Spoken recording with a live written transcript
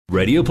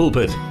Radio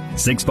Pulpit,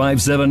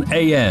 657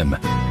 AM.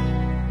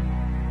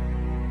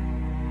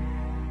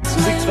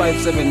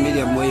 657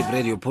 medium wave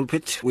Radio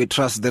Pulpit. We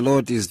trust the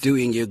Lord is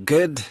doing you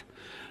good,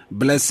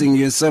 blessing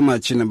you so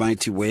much in a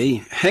mighty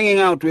way. Hanging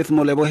out with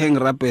Moleboheng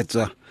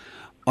Rapetsa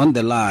on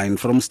the line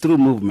from Stru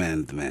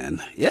Movement,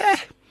 man. Yeah,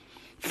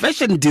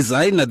 fashion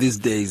designer these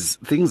days.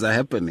 Things are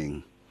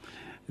happening.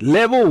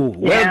 Lebo,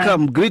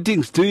 welcome.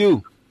 Greetings to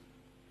you.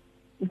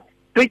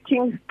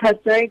 Greetings,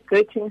 Pastor.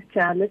 Greetings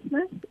to our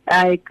listeners.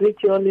 I greet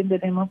you all in the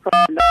name of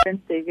our Lord and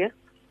Savior,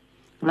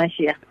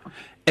 Mashiach.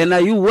 And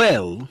are you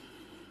well?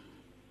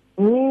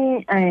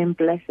 Me, I am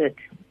blessed.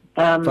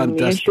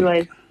 Fantastic. Yeshua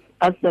is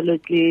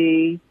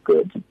absolutely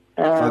good.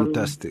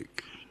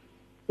 Fantastic.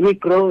 We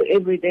grow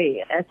every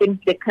day. I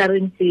think the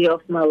currency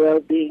of my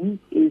well-being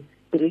is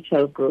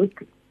spiritual growth.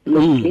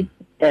 Yeah.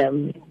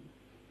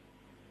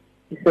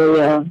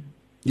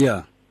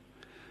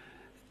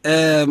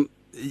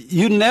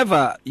 You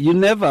never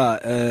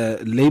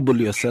label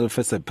yourself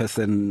as a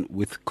person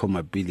with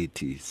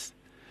comorbidities.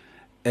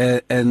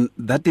 And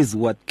that is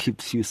what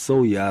keeps you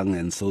so young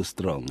and so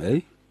strong,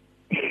 eh?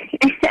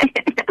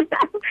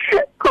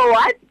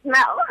 What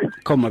now?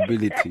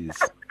 Comorbidities.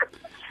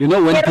 You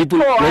know, when people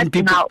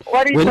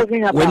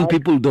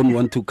don't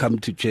want to come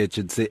to church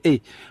and say,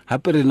 hey,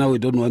 happily now we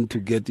don't want to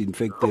get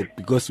infected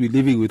because we're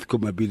living with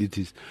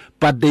comorbidities.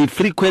 But they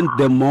frequent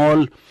the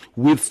mall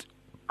with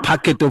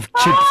packet of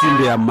chips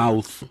in their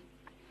mouth.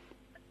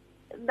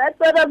 That's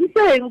what I'm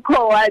saying,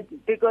 Kowat,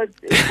 because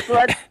it's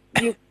what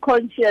you're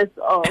conscious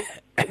of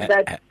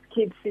that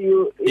keeps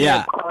you in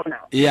a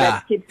corner.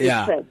 That keeps you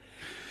trapped.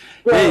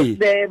 So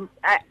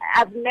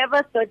I've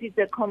never thought it's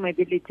a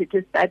comorbidity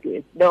to start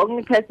with. The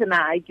only person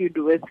I argued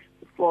with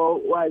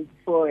was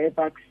for a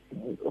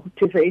vaccine,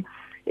 to say,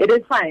 it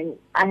is fine,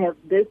 I have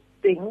this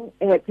thing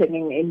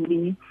happening in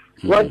me.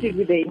 What will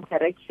be the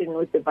interaction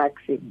with the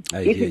vaccine?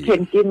 If you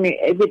can give me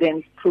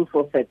evidence, proof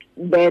of it,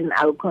 then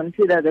I'll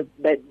consider the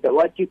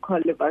what you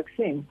call the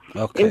vaccine.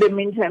 Okay. In the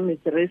meantime,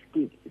 it's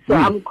risky. So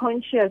I'm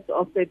conscious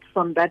of it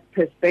from that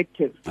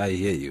perspective. I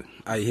hear you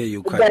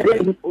quite That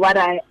well. is what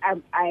I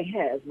have,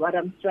 what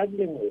I'm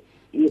struggling with.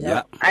 You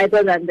know?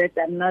 Other than that,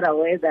 I'm not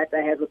aware that I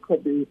have a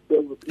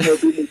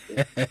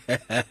comorbidity.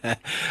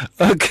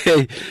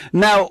 Okay.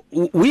 Now,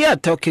 we are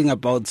talking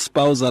about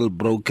spousal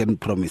broken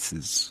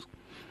promises.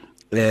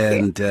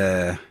 And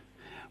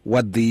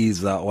what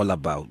these are all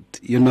about.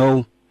 You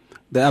know,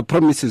 there are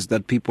promises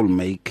that people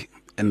make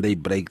and they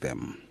break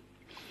them.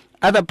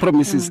 Other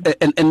promises,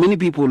 and many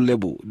people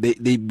label,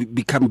 they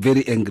become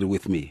very angry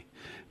with me.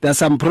 There are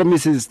some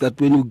promises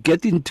that when you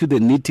get into the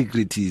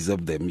nitty-gritties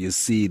of them, you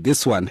see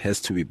this one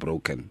has to be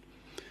broken.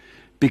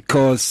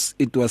 Because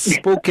it was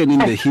spoken in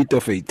the heat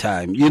of a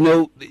time. You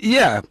know,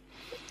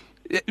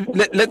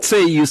 let's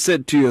say you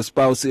said to your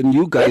spouse and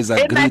you guys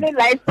agreed.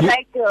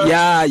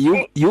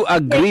 You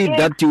agreed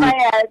that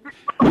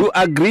you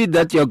agreed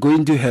that you're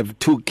going to have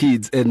 2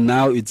 kids and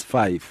now it's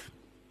 5.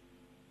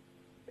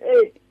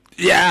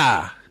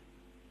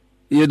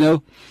 You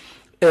know.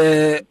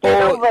 Get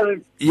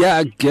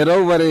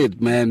over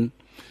it, man.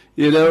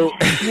 You know.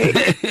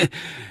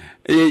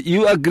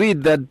 You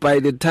agreed that by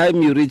the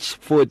time you reach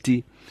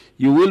 40,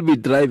 you will be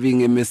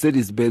driving a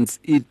Mercedes-Benz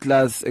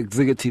E-Class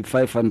Executive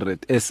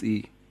 500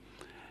 SE.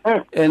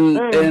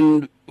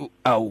 And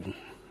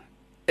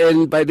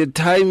by the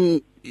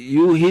time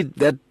you hit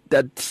that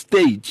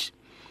stage,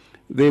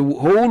 the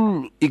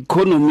whole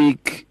economy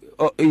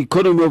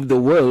of the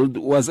world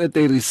was at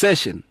a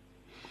recession.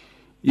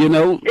 You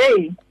know,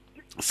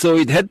 so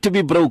it had to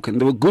be broken.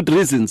 There were good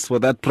reasons for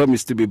that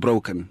promise to be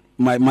broken.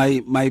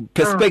 My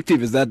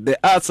perspective is that there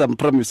are some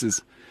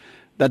promises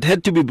that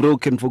had to be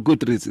broken for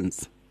good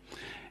reasons.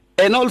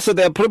 And also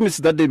there are promises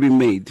that they be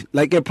made,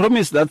 like a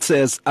promise that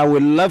says, I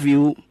will love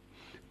you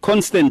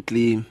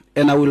constantly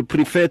and I will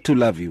prefer to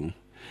love you.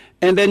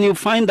 And then you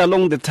find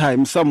along the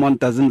time someone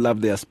doesn't love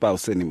their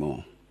spouse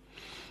anymore.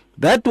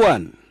 That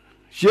one,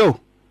 sure.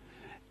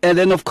 And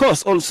then of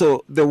course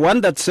also the one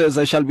that says,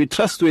 I shall be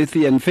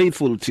trustworthy and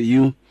faithful to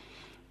you.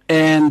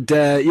 And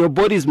your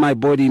body is my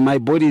body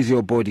is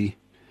your body.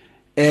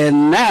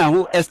 And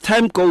now as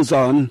time goes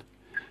on,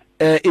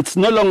 it's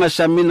no longer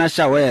Shamina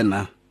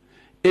Shawena.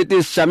 It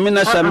is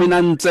Shamina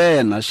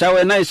Ntsena.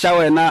 Shawena is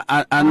Shawena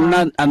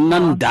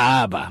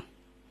Anandaba.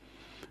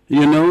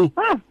 You know?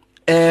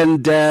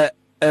 And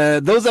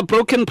those are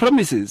broken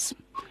promises.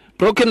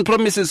 Broken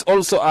promises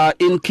also are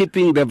in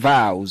keeping the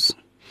vows.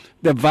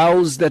 The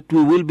vows that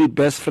we will be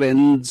best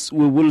friends,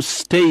 we will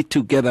stay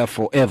together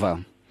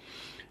forever.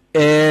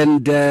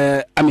 And,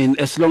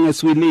 as long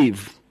as we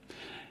live.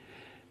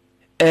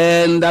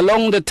 And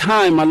along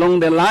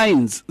the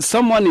lines,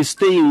 someone is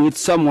staying with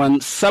someone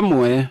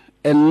somewhere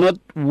and not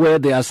where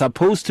they are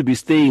supposed to be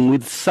staying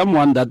with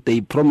someone that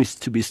they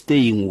promised to be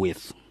staying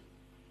with.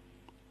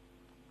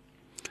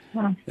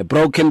 A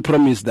broken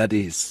promise, that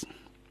is.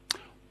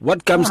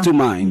 What comes to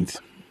mind?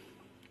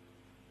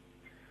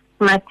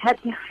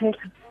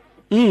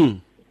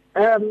 In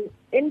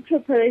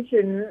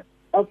preparation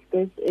of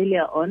this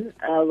earlier on,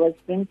 I was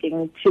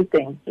thinking 2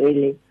 things,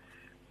 really.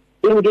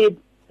 Indeed,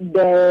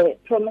 the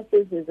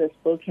promises is a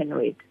spoken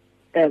word.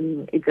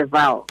 It's a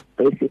vow,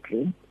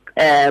 basically.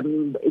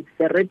 It's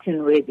a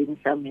written word in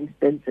some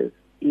instances,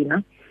 you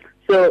know.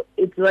 So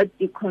it's what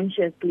you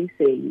consciously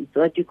say, it's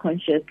what you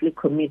consciously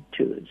commit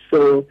to.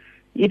 So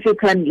if you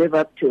can't live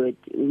up to it,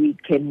 we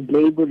can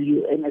label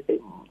you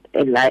anything,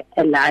 a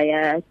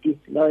liar,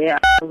 disloyal.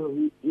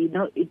 You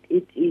know, it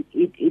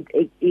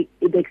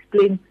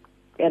explains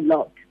a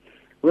lot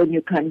when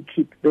you can't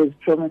keep those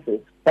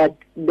promises. But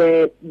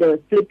the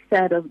flip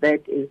side of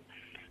that is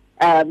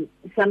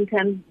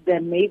sometimes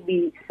there may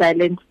be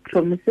silent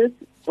promises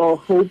or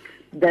hopes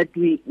that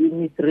we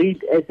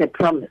misread as a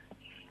promise.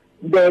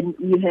 Then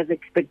you have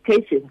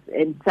expectations,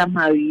 and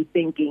somehow you're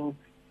thinking,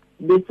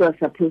 this was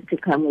supposed to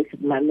come with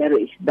my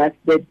marriage. That's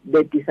the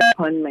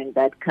disappointment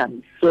that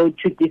comes. So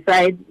to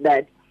decide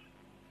that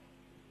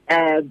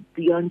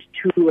beyond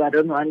 2, I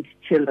don't want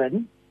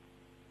children,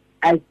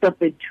 I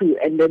stop at 2,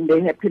 and then they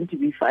happen to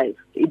be 5.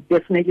 It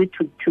definitely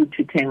took 2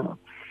 to tango,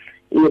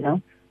 you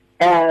know.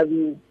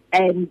 And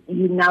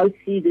you now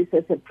see this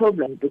as a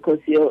problem because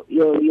your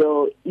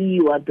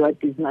what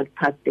is not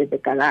parked at the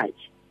garage,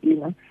 you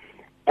know.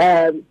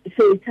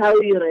 So it's how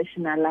you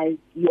rationalize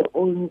your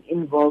own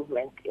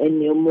involvement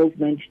and your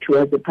movement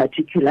towards a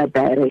particular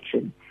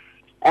direction.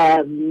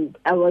 I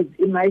was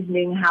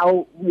imagining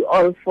how we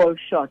all fall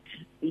short,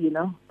 you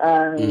know,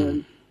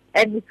 and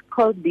it's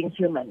called being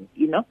human,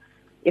 you know.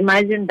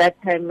 Imagine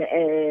that time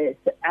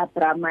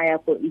Abraham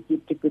for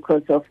Egypt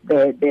because of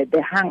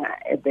the hunger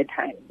at the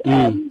time.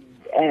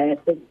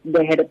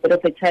 They had a bit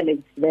of a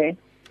challenge there,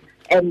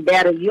 and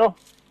there are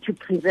to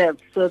preserve.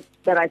 So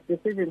there are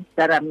decisions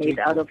that are made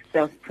out of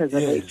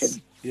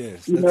self-preservation.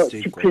 Yes, you know,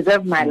 to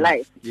preserve my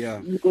life.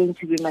 Yeah, you're going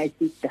to be my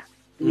sister.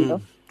 You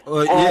know.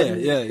 Oh yeah.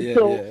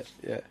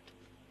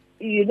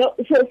 You know,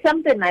 so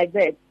something like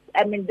that.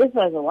 I mean, this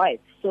was a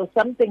wife, so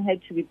something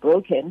had to be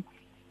broken,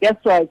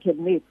 just so I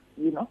can live.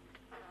 You know,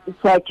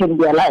 so I can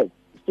be alive.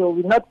 So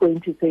we're not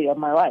going to say you're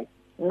my wife.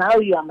 Now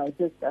you are my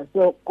sister.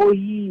 So go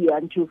ye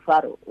unto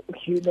Pharaoh.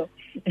 You know.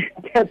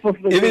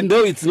 Even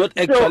though it's not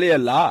actually a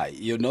lie,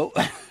 you know.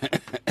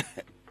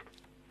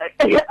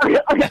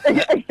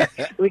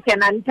 We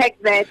can unpack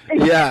that.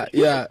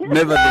 Yeah.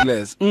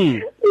 Nevertheless.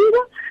 You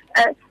know,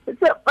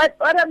 but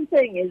what I'm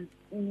saying is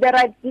there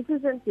are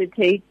decisions we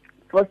take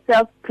for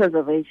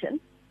self-preservation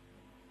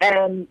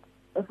and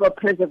for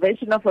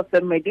preservation of a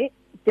family,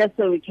 just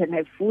so we can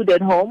have food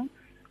at home,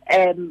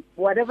 and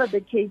whatever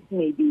the case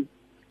may be.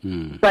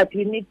 But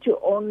we need to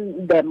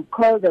own them,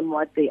 call them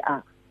what they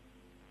are.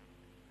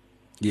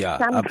 Yeah,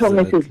 some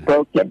promises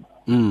broken.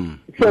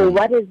 So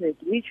what is it?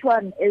 Which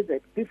one is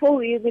it? Before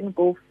we even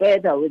go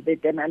further with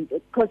it,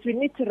 because we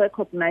need to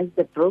recognize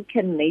the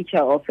broken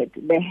nature of it,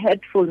 the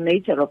hurtful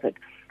nature of it.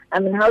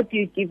 I mean, how do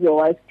you give your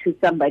wife to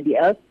somebody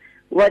else?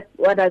 What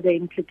are the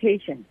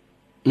implications?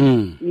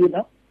 You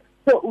know?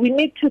 So we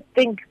need to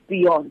think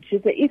beyond.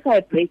 She said, if I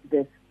break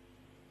this,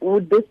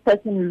 would this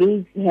person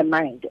lose her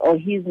mind or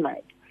his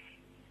mind?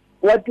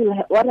 What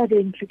are the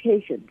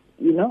implications?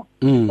 You know,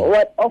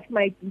 what of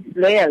my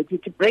disloyalty?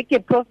 To break a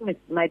promise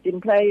might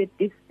imply a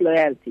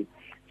disloyalty.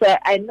 So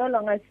I no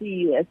longer see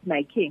you as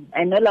my king.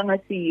 I no longer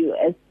see you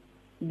as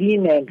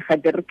being my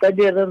better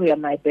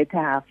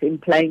half,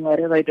 implying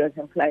whatever it was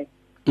implying.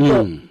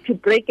 So to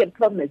break a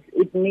promise,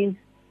 it means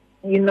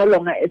you're no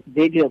longer as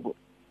valuable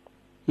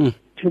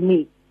to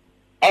me,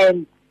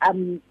 and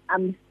I'm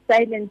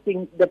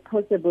silencing the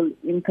possible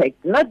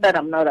impact. Not that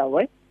I'm not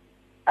aware.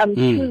 I'm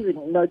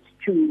choosing not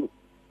to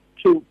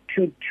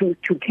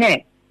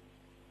care.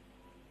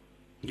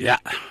 Yeah,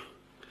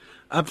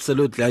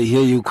 absolutely. I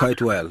hear you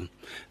quite well.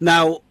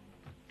 Now,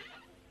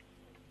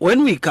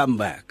 when we come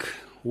back,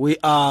 we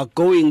are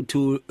going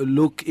to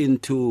look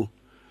into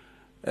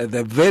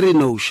the very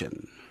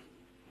notion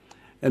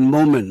and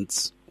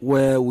moments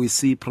where we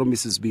see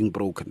promises being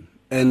broken.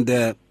 And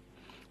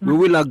we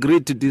will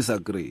agree to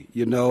disagree,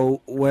 you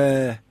know,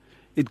 where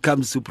it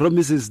comes to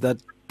promises that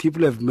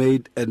people have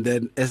made, and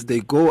then as they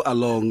go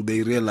along,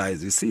 they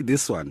realize, you see,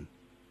 this one,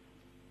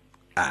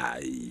 yeah,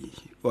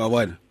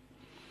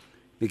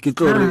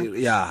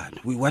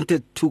 we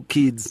wanted 2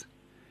 kids,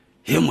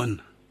 him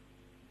on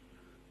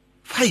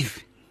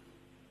 5,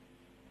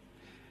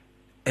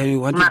 and we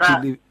wanted to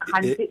live.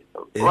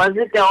 Was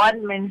it a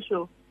one-man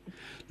show?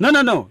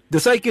 No. The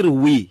cycle,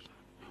 we,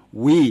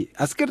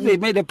 as they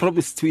made a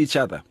promise to each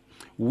other.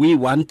 We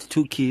want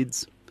 2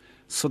 kids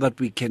so that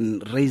we can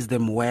raise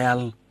them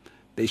well.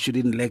 They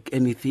shouldn't lack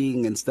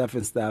anything and stuff.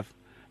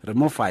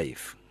 Remove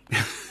 5.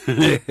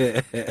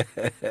 Yeah,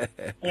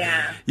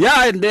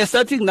 and they're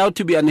starting now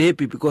to be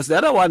unhappy because the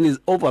other one is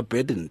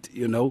overburdened,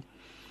 you know.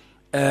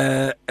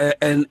 And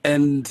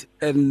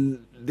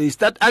they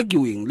start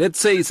arguing. Let's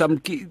say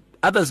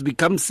others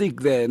become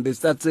sick there, and they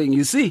start saying,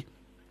 you see,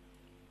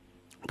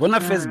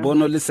 bona first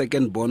born, only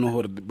second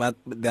born, but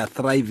they are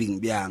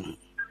thriving young.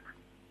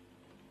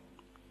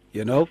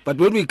 You know, but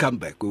when we come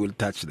back, we will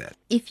touch that.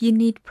 If you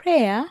need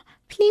prayer,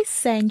 please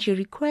send your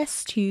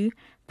request to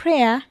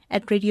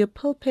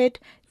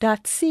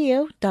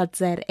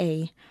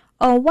prayer@radiopulpit.co.za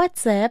or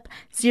WhatsApp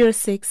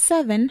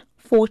 067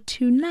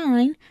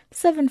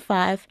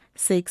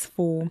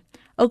 429-7564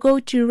 or go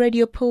to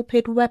Radio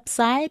Pulpit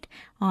website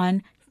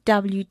on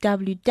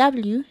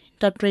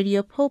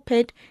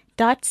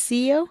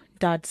www.radiopulpit.co.za.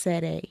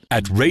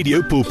 At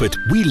Radio Pulpit,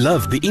 we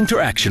love the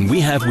interaction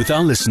we have with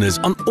our listeners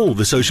on all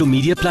the social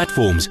media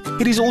platforms.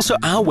 It is also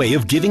our way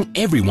of giving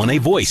everyone a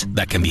voice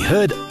that can be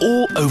heard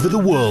all over the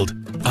world.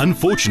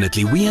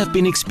 Unfortunately, we have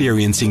been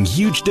experiencing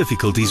huge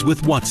difficulties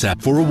with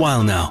WhatsApp for a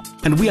while now,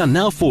 and we are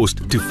now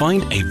forced to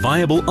find a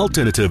viable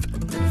alternative.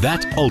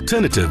 That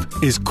alternative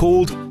is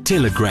called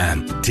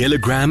Telegram.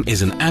 Telegram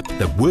is an app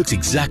that works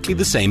exactly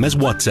the same as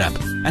WhatsApp,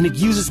 and it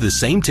uses the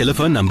same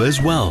telephone number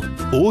as well.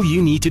 All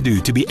you need to do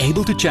to be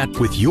able to chat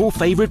with your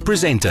favorite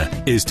presenter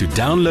is to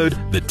download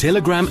the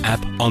Telegram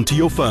app onto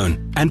your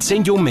phone and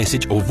send your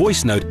message or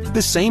voice note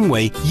the same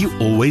way you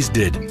always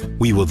did.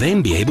 We will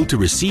then be able to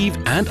receive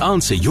and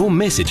answer your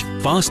message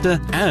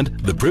faster, and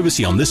the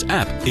privacy on this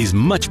app is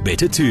much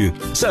better too.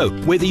 So,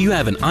 whether you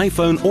have an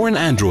iPhone or an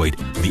Android,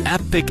 the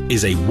app pic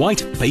is a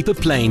white paper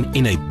plane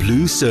in a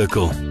blue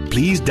circle.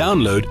 Please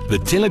download the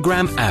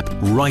Telegram app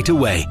right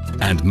away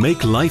and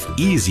make life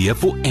easier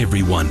for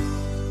everyone.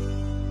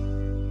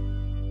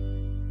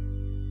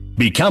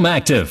 Become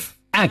active.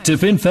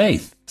 Active in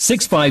Faith.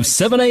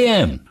 657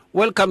 AM.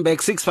 Welcome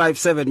back.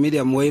 657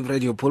 Medium Wave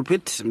Radio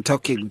Pulpit. I'm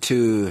talking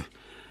to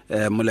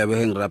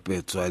Molebeheng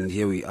Rapetso, and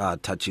here we are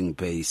touching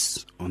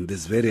base on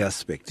this very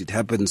aspect. It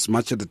happens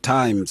much of the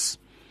times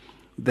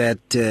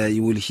that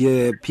you will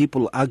hear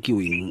people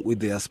arguing with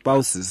their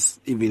spouses,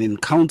 even in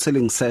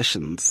counseling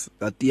sessions,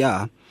 that,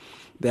 there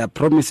are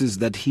promises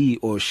that he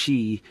or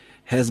she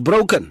has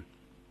broken,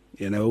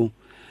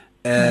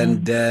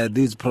 and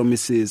these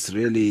promises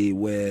really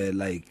were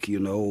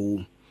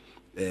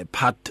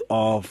part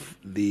of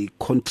the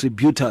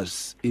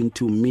contributors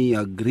into me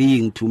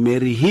agreeing to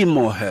marry him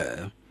or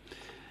her.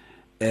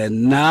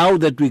 And now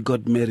that we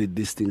got married,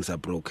 these things are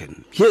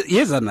broken.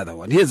 Here's another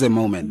one. Here's a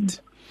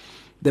moment.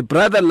 The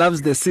brother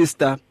loves the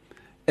sister,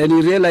 and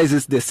he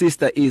realizes the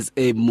sister is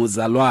a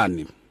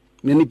Muzalwani.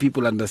 Many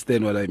people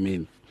understand what I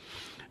mean.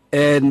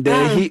 And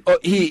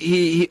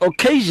he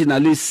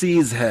occasionally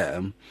sees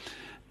her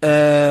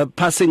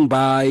passing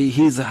by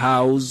his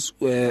house,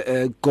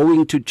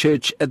 going to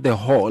church at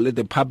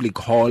the public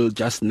hall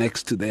just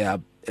next to their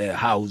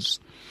house.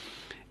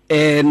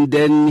 And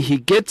then he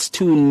gets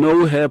to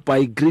know her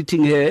by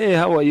greeting her, hey,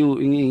 how are you?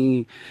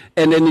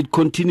 And then it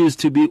continues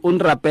to be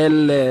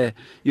unrapel,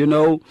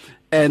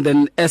 and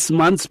then as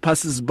months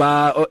pass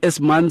by, it's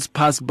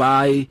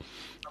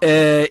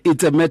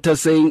a matter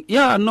saying,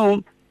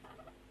 no,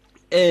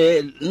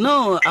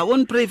 I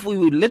won't pray for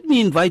you. Let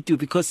me invite you,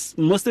 because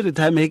most of the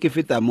time, it's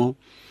either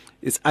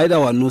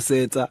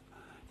wanuseta,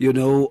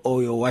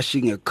 or you're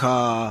washing a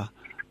car,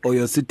 or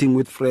you're sitting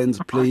with friends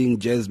playing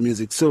jazz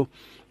music. So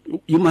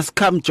you must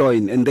come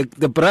join. And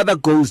the brother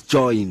goes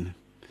join.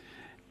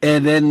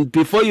 And then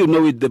before you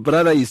know it, the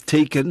brother is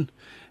taken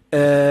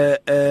by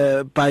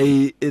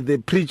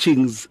the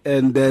preachings,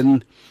 and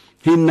then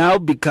he now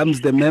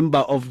becomes the member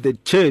of the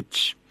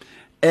church.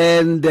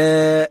 And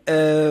a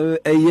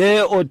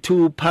year or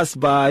two pass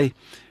by.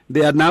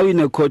 They are now in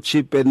a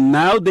courtship, and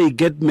now they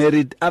get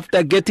married.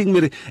 After getting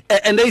married,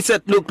 and they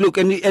said, look,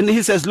 and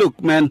he says,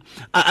 look, man,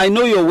 I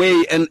know your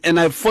way, and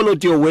I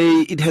followed your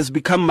way. It has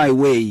become my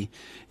way.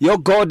 Your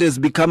God has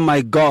become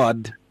my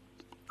God.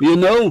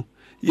 Your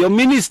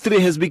ministry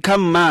has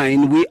become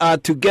mine. We are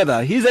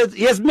together. He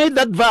has made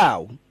that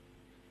vow.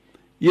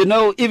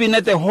 Even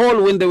at the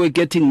hall when they were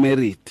getting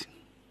married.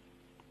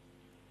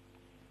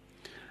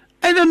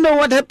 I don't know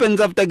what happens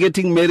after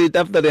getting married,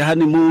 after the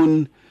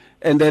honeymoon,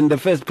 and then the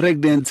first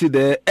pregnancy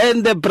there,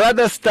 and the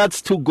brother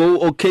starts to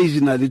go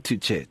occasionally to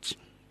church.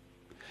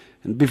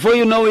 And before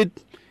you know it,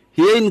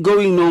 he ain't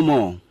going no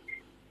more.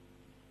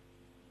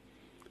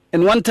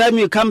 And one time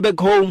you come back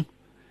home,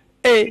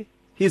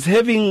 he's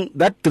having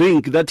that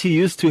drink that he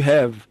used to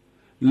have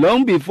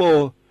long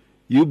before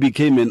you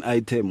became an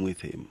item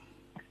with him.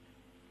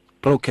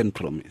 Broken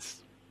promise.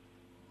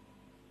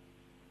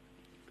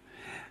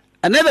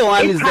 Another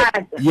one is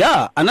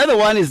another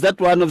one is that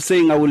one of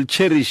saying, I will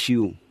cherish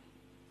you.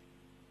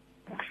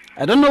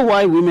 I don't know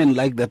why women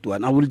like that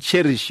one. I will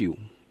cherish you.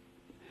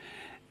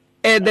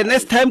 And then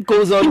as time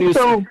goes on, you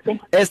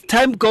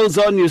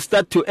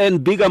start to earn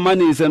bigger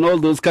monies and all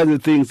those kinds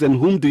of things. And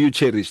whom do you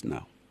cherish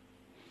now?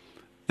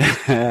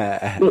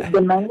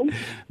 The money?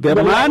 The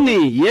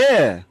money,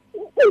 yeah.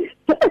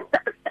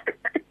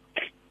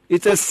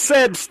 It's a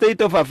sad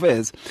state of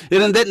affairs.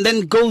 And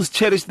then goes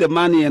cherish the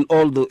money and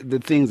all the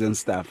things and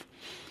stuff.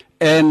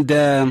 And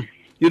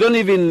you don't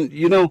even,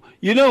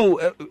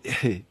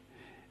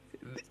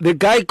 the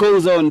guy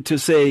goes on to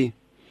say,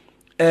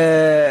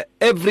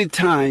 every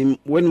time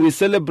when we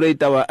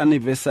celebrate our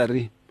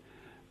anniversary,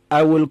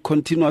 I will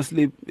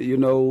continuously,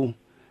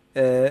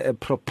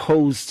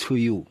 propose to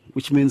you,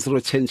 which means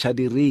rechencha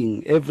the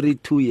ring. Every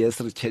 2 years,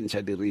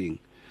 rechencha the ring.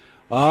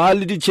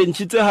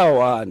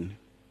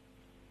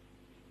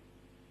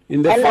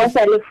 In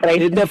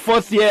the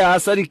fourth year,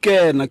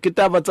 asarikena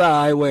kitabatsa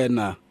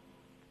highwena.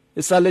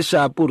 e sa le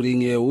sharp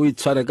ring e o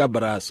itshware ka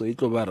braso e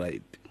tlo ba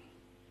right.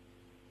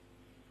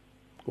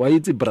 Wa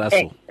itse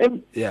braso?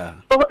 Yeah.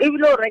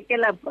 Ibile o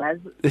rekela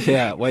braso.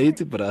 Yeah, wa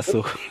itse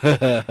braso.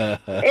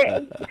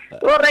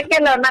 O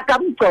rekela na ka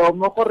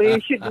mthomo gore you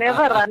should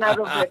never run out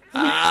of it.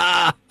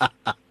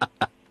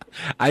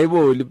 I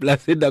will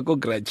placenta ko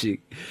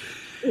scratching.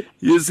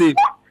 You see,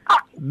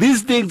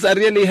 these things are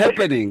really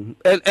happening.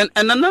 And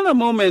another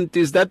moment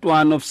is that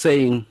one of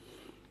saying,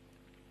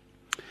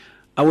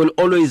 I will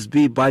always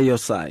be by your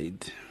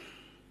side.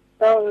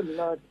 Oh,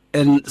 Lord.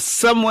 And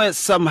somewhere,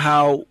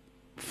 somehow,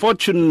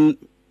 fortune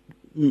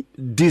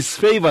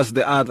disfavors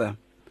the other,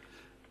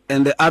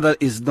 and the other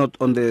is not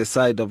on the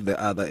side of the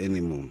other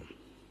anymore.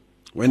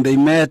 When they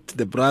met,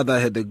 the brother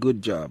had a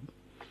good job,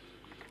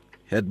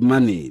 had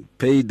money,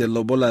 paid the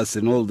lobolas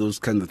and all those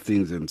kind of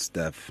things and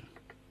stuff.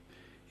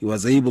 He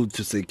was able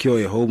to secure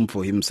a home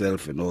for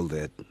himself and all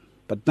that.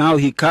 But now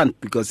he can't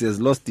because he has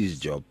lost his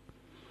job.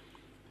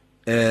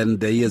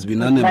 And he has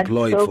been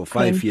unemployed for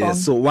 5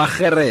 years. So,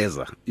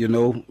 wachereza, you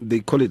know, they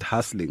call it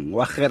hustling.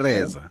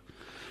 Wachereza.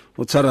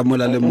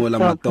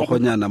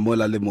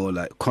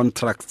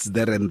 Contracts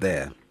there and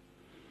there.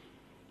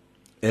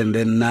 And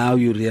then now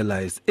you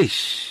realize,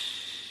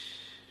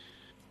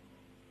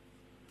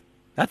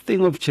 that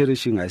thing of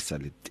cherishing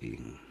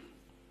isolating.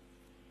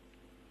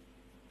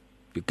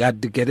 You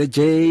got to get a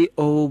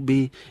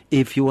J-O-B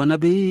if you want to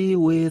be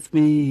with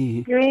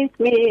me. With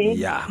me.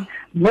 Yeah.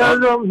 No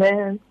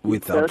romance.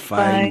 Without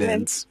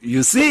finance.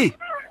 You see?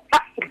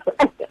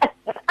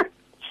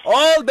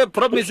 All the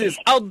promises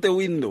out the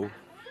window.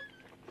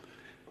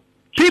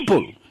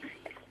 People.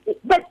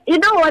 But you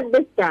know what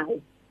this does?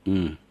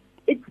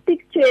 It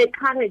speaks to a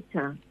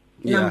character,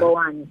 number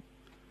one,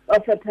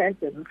 of a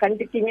person.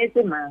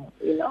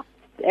 You know?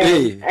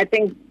 I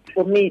think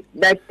for me,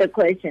 that's the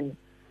question.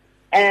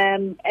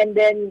 And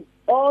then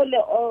all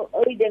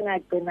because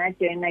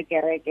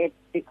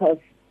because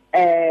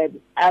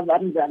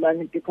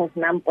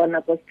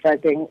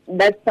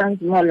that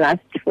sounds more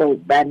lustful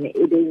than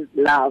it is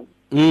love.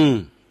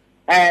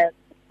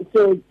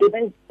 So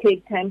didn't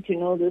take time to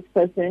know this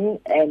person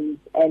and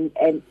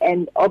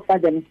offer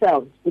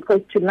themselves,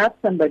 because to love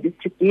somebody is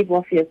to give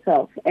of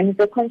yourself, and it's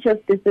a conscious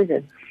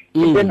decision.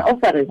 It's an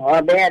offering. Or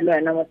I'll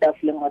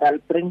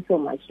bring so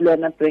much.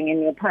 Bring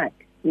in your part.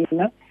 You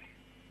know.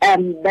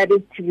 That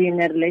is to be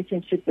in a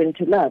relationship and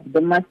to love.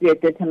 There must be a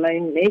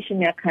determination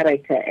in your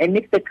character. And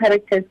if the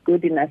character is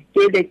good enough,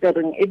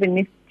 even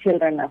if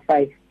children are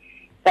 5,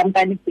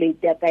 sometimes play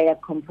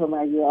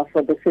compromise you are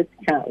for the 5th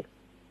child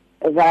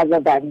rather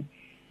than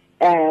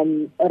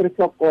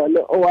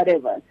or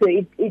whatever. So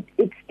it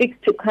speaks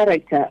to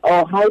character,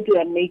 or how do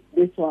I make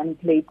this one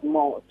plate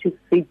more to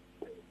feed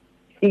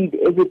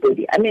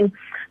everybody. I mean,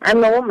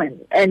 I'm a woman,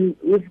 and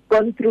we've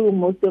gone through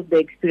most of the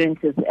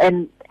experiences,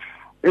 and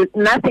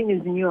nothing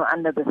is new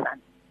under the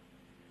sun.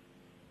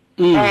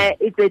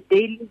 It's a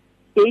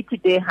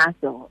day-to-day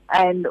hustle.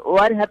 And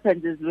what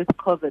happens is with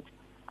COVID,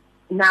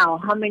 now,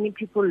 how many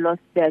people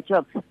lost their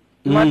jobs?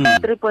 More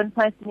than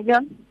 3.5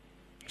 million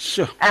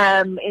sure.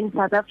 In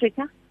South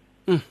Africa.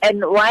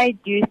 And why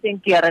do you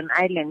think you're an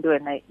island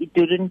when it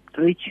didn't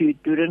reach you,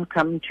 it didn't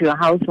come to your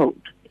household,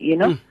 you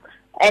know?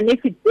 And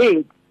if it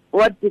did,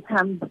 what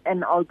becomes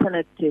an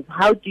alternative?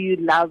 How do you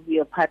love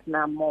your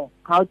partner more?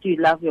 How do you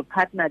love your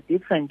partner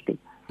differently?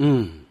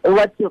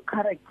 What's your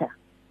character?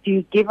 Do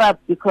you give up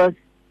because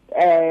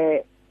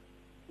there's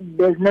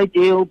no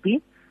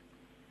JOB?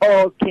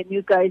 Or can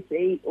you guys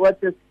say,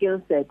 what's your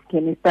skill set?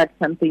 Can you start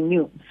something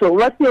new? So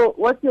what's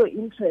your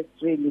interest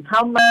really?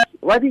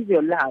 What is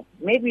your love?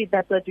 Maybe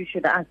that's what you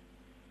should ask.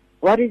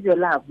 What is your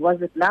love?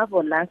 Was it love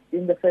or lust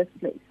in the first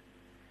place?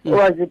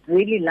 Was it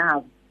really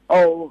love?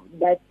 Or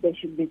that there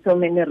should be so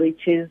many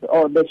riches,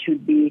 or there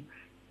should be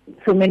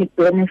so many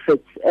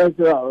benefits as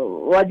well?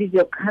 What is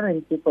your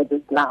currency for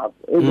this love?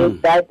 Is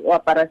it that or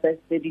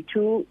parasites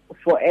 32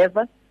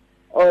 forever?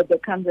 Or there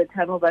comes a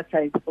time of a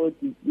size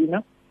 40, you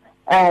know?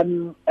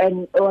 And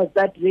was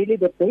that really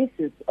the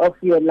basis of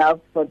your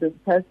love for this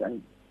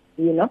person,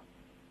 you know?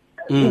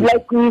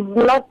 Like, we've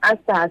not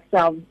asked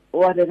ourselves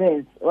what it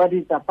is, what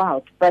it's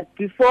about. But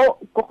before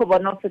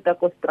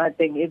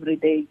every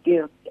day,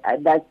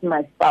 that's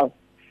my spouse.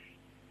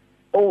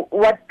 Or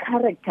what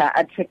character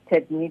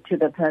attracted me to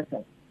the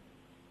person?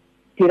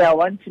 Did I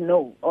want to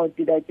know, or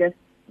did I just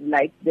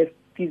like the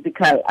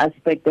physical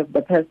aspect of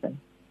the person?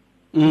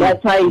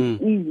 That's why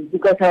it's easy,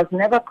 because I was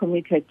never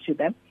committed to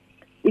them.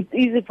 It's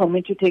easy for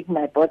me to take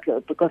my bottle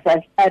because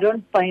I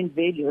don't find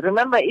value.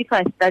 Remember, if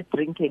I start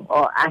drinking,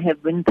 or I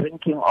have been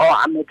drinking, or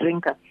I'm a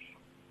drinker,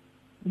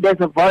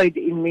 there's a void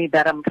in me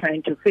that I'm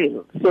trying to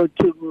fill. So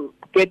to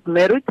get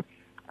married,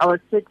 I was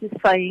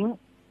satisfying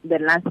the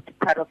last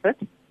part of it,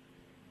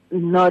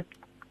 not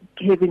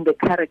having the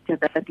character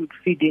that would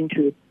feed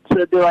into it.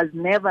 So there was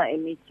never a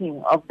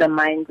meeting of the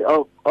minds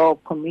or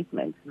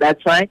commitments.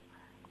 That's why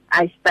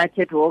I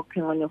started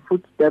walking on your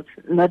footsteps,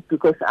 not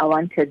because I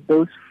wanted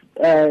those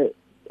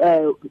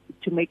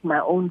to make my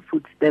own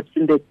footsteps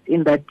in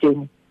that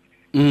journey.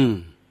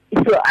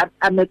 So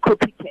I'm a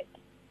copycat.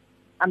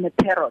 I'm a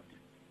parrot.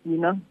 You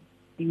know,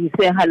 you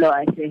say hello,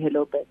 I say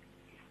hello back.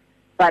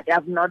 But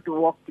I've not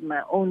walked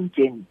my own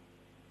journey.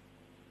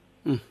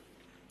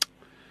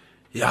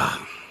 Yeah.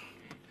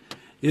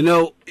 You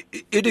know,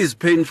 it is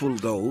painful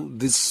though,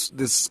 this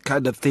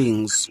kind of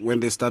things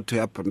when they start to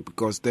happen,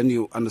 because then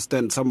you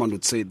understand, someone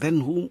would say, then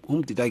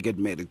whom did I get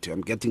married to?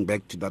 I'm getting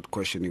back to that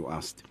question you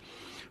asked.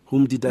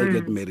 Whom did I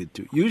get married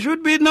to? You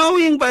should be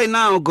knowing by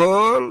now,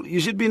 girl. You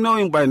should be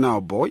knowing by now,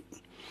 boy.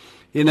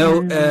 You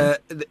know,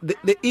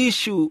 the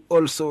issue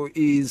also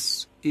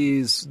is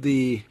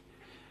the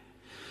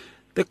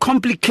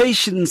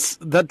complications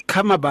that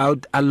come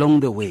about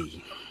along the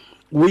way,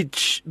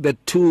 which the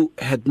two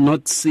had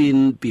not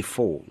seen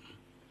before,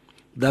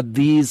 that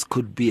these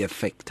could be a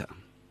factor.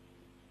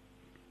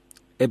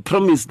 A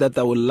promise that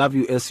I will love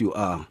you as you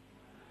are,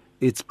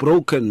 it's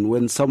broken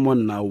when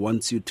someone now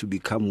wants you to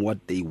become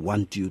what they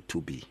want you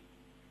to be.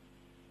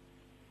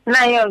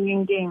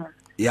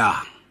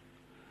 Yeah.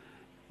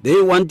 They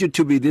want you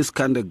to be this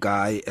kind of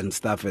guy and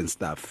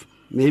stuff.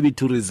 Maybe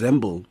to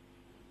resemble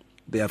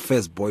their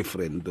first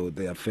boyfriend or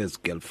their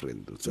first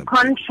girlfriend or something.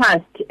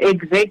 Contrast,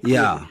 exactly.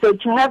 Yeah. So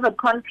to have a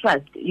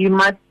contrast, you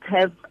must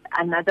have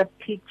another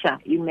picture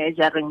you're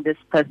measuring this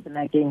person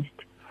against.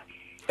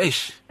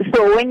 Ish.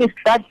 So when you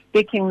start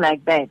speaking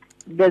like that,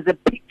 there's a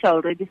picture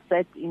already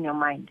set in your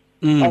mind.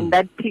 And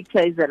that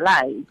picture is a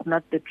lie. It's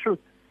not the truth.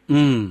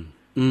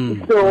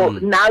 So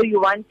now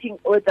you're wanting,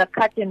 the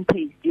cut and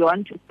paste, you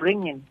want to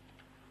bring in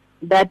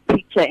that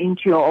picture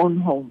into your own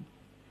home.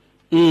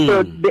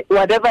 So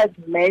whatever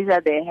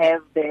measure they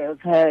have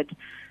heard,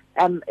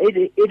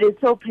 it is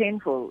so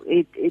painful.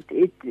 It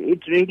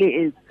really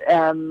is.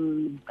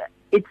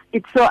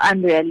 It's so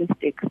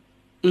unrealistic.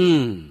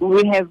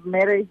 We have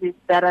marriages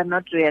that are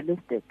not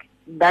realistic,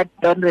 that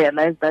don't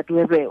realize that we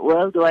have a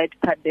worldwide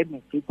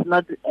pandemic. It's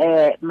not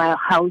my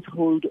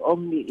household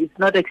only. It's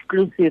not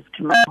exclusive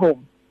to my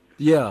home.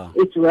 Yeah,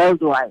 it's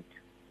worldwide.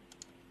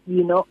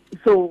 You know,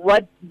 so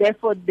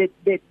therefore the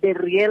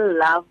real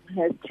love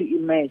has to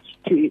emerge,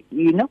 so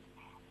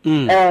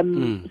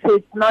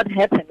it's not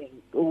happening.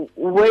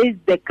 Where is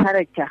the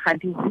character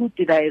hunting? Who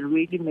did I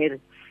really marry?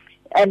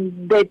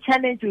 And the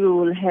challenge we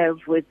will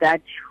have with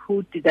that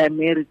who did I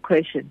marry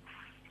question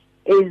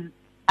is,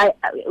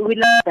 we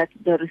love that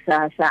story,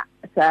 Sa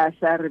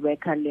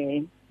Rebecca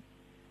le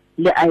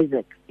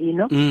Isaac, you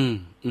know?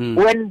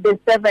 When the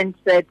servant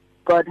said,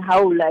 God,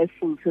 how will I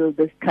fulfill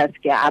this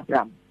task,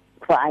 Abraham,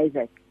 for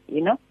Isaac?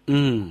 You know?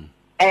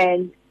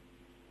 And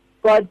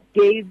God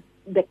gave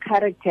the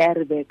character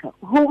Rebecca,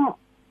 whom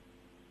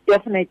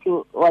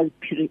definitely was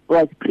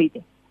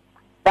pretty.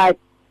 But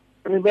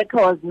Rebecca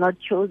was not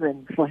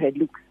chosen for her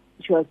looks.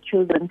 She was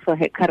chosen for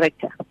her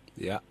character.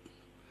 Yeah.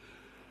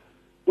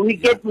 We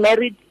get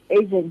married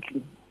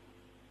urgently.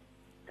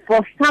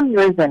 For some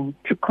reason,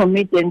 to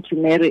commit and to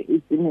marry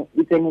is an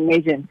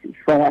emergency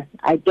for us.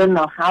 I don't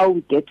know how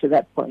we get to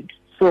that point.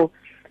 So,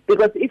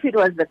 because if it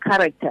was the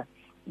character,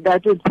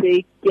 that would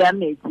say,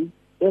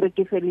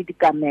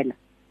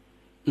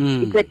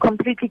 it's a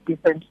completely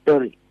different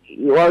story.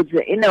 It was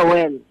in a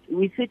well.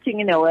 We're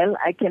sitting in a well.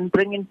 I can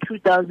bring in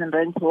 2,000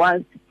 rand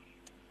whilst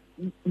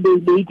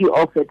the lady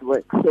off at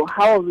work. So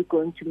how are we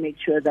going to make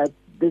sure that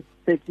this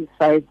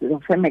satisfies the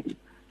family?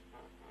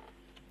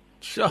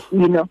 Sure.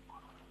 You know?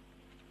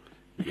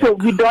 Yeah. So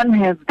we don't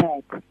have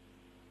that.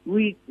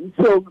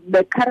 So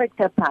the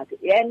character part.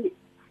 And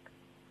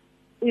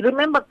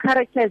remember,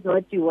 character is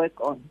what you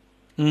work on.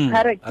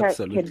 Character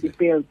absolutely. can be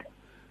built.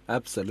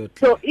 Absolutely.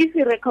 So if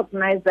you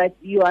recognize that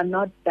you are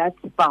not that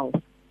spouse,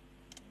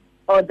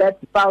 or that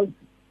spouse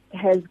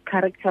has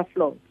character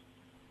flaws,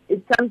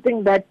 it's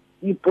something that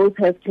you both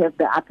have to have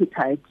the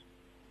appetite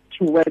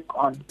to work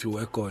on. To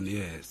work on,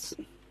 yes.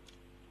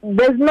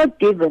 There's no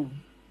given.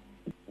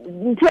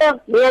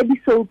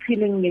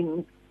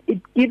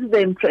 It gives the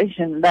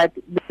impression that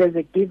there's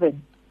a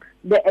given.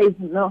 There is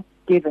no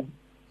given.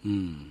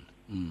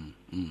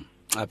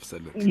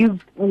 Absolutely. You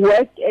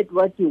work at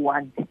what you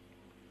want,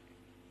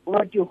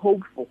 what you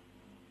hope for,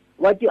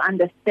 what you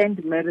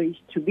understand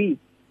marriage to be.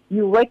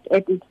 You work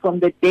at it from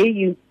the day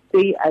you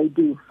say I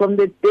do, from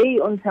the day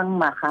on Sang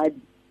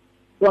Mahadi,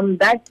 from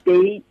that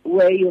day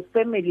where your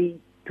family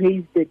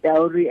pays the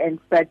dowry and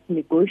starts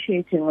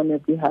negotiating on your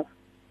behalf.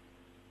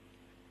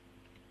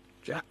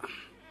 Yeah.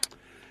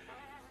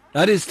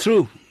 That is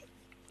true.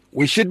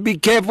 We should be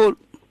careful.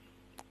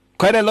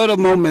 Quite a lot of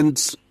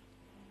moments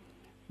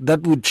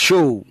that would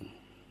show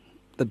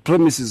that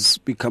promises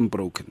become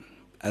broken.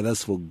 And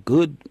that's for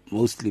good,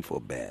 mostly for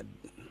bad.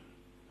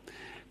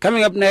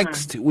 Coming up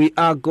next, we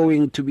are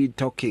going to be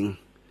talking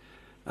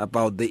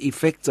about the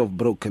effects of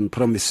broken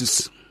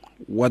promises,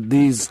 what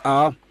these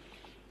are,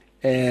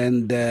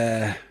 and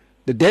the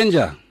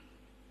danger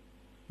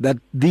that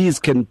these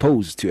can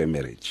pose to a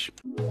marriage.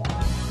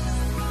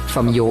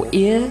 From your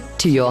ear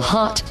to your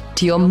heart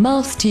to your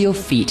mouth to your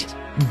feet,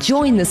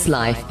 join this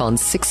life on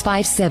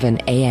 657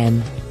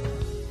 AM.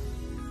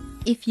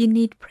 If you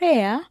need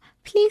prayer,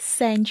 please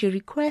send your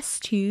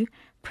request to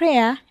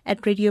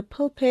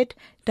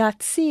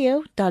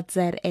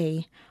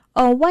prayer@radiopulpit.co.za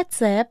or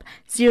WhatsApp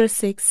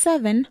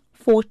 067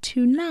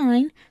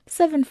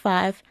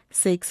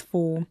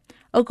 429-7564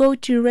 or go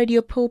to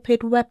Radio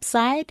Pulpit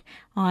website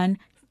on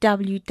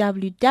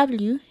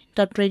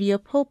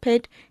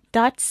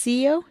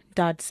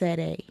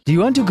www.radiopulpit.co.za. Do you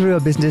want to grow your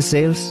business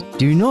sales?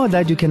 Do you know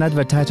that you can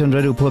advertise on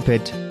Radio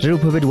Pulpit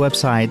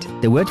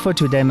website, the Word for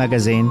Today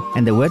magazine,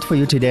 and the Word for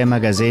You Today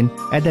magazine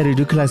at the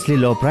ridiculously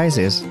low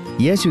prices?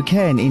 Yes, you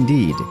can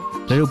indeed.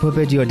 Radio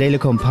Pulpit, your daily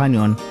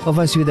companion,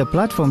 offers you the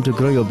platform to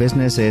grow your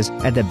businesses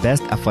at the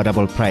best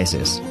affordable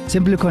prices.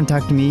 Simply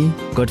contact me,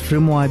 Godfrey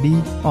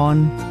Moabi,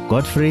 on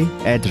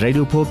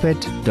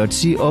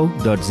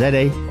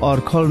godfrey@radiopulpit.co.za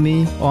or call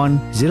me on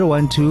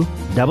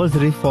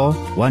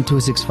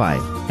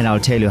 012-334-1265 and I'll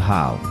tell you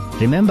how.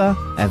 Remember,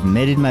 I've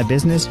made it my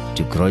business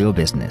to grow your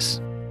business.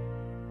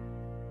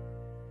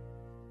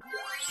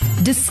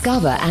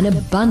 Discover an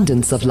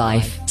abundance of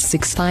life.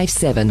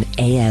 657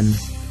 AM.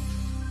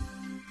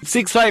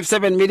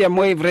 657 Medium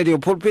Wave Radio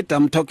Pulpit.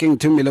 I'm talking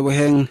to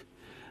Mileweng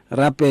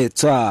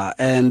Rapetswa,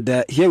 and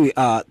here we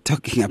are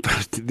talking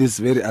about this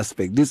very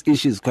aspect. This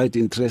issue is quite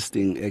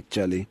interesting,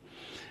 actually,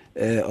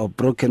 of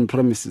broken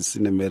promises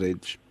in a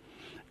marriage.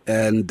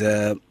 And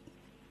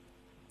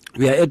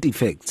we are at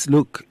effects.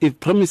 Look, if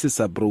promises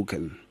are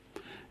broken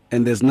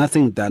and there's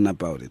nothing done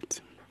about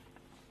it,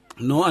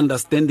 no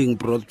understanding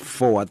brought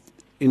forward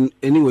in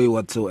any way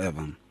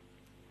whatsoever,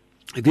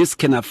 this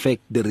can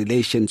affect the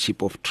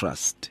relationship of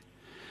trust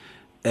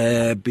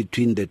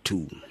between the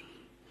two.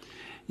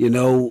 You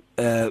know,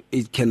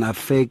 it can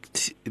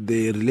affect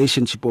the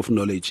relationship of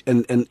knowledge.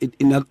 And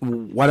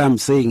what I'm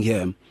saying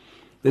here,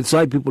 that's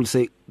why people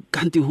say,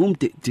 Kanti, whom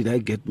did I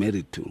get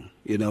married to?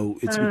 You know,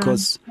 it's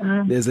because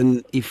there's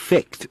an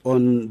effect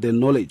on the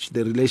knowledge,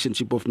 the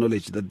relationship of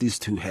knowledge that these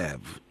two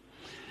have.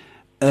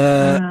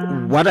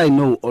 What I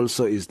know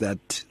also is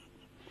that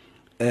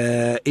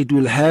it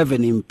will have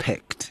an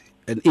impact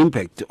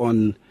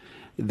on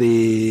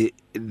the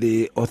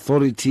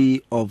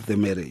authority of the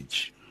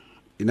marriage.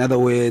 In other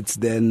words,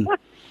 then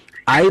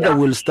either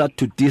will start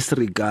to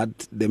disregard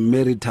the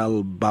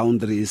marital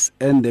boundaries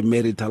and the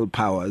marital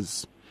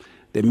powers,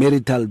 the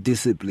marital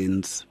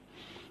disciplines,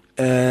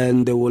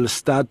 and they will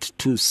start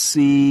to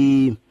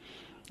see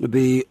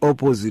the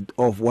opposite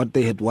of what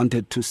they had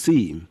wanted to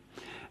see.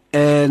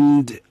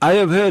 And I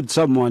have heard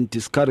someone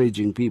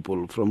discouraging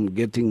people from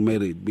getting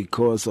married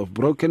because of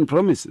broken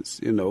promises,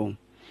 you know.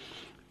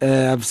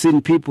 I've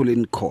seen people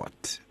in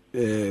court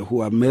who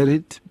are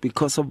married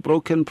because of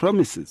broken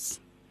promises.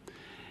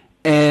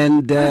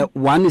 And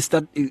one is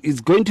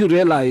going to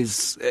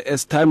realize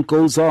as time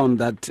goes on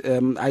that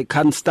I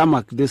can't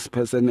stomach this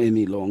person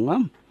any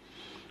longer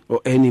or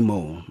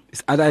anymore.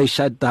 It's either I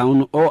shut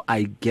down or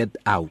I get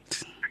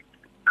out.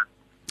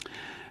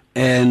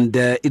 And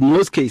in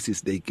most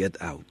cases, they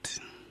get out.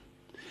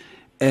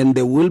 And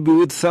they will be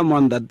with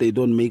someone that they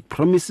don't make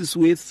promises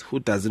with, who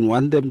doesn't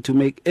want them to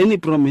make any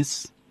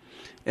promise,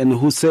 and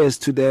who says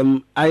to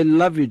them, I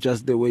love you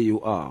just the way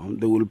you are.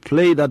 They will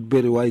play that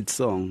Barry White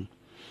song.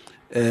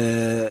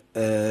 Just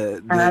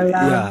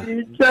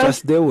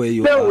the way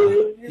you are.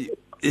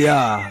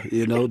 Yeah,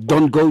 you know,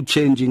 don't go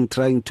changing,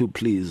 trying to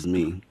please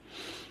me.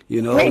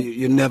 You know,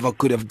 you never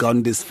could have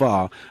gone this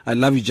far. I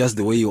love you just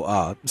the way you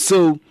are.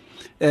 So,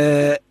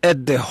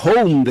 at the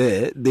home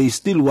there, they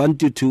still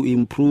want you to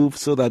improve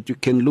so that you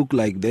can look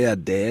like their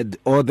dad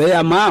or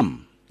their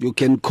mom. You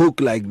can cook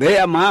like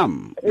their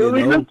mom.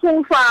 We're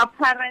looking for our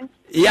parents.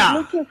 Yeah.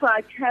 We're looking for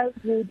our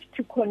childhood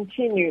to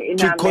continue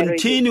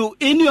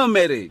in your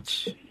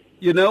marriage.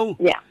 You know?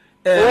 Yeah.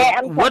 Where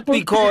I'm what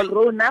we call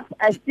grown up,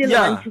 I still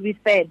want to be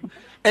fed.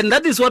 And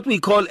that is what we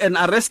call an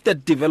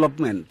arrested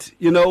development,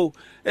 you know.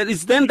 And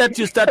it's then that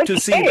you start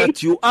to see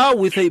that you are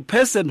with a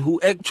person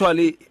who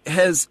actually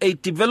has a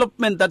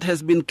development that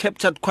has been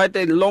captured quite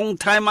a long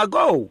time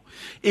ago.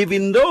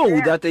 Even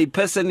though that a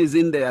person is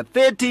in their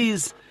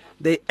 30s,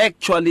 they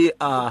actually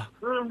are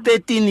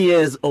 13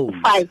 years old.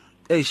 5.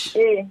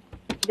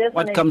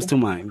 What comes to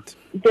mind?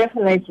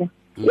 Definitely.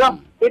 Yeah,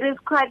 it is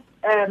quite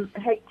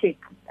hectic.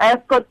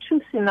 I've got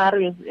 2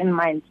 scenarios in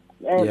mind.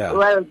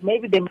 Well,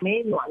 maybe the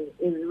main one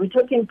is we're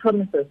talking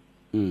promises.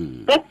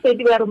 That's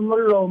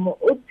the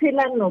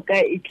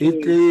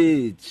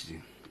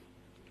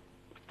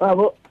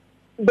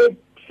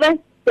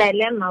first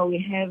dilemma we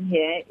have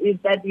here is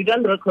that we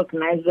don't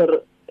recognize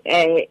the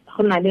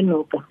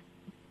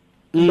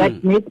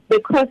that means the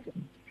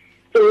person.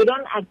 So we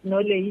don't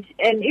acknowledge,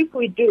 and if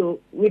we do,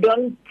 we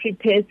don't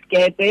prepare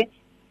scape,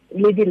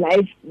 lady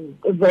life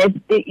vest,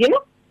 you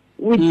know,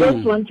 we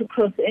just want to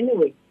cross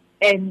anyway.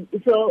 And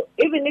so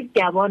even if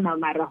Gabona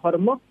Mara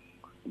Hormo,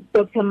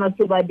 Dr.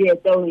 Masubadi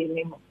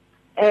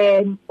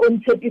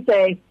it's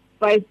a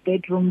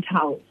 5-bedroom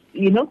house,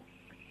 you know.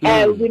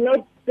 We're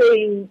not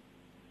saying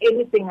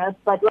anything else,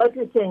 but what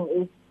we're saying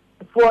is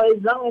for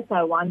as long as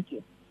I want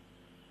you,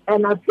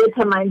 and I've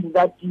determined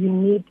that you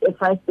need a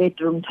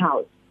 5-bedroom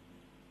house,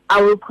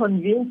 I will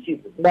convince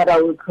you that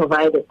I will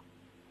provide it.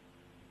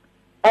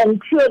 And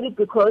purely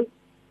because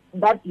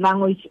that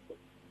language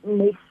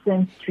makes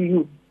sense to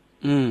you.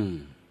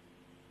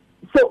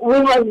 So we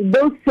have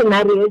those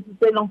scenarios.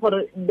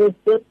 There's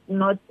just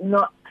no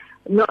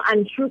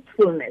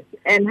untruthfulness.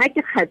 And I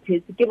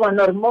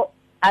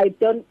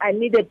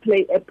need a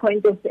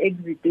point of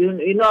exit.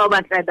 You know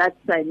about that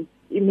sign,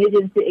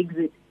 emergency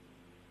exit.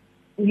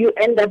 You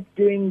end up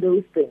doing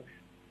those things,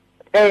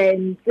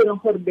 and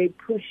they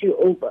push you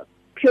over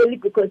purely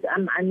because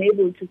I'm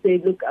unable to say,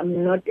 look,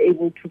 I'm not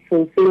able to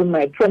fulfill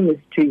my promise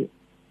to you.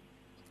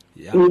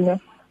 Yeah.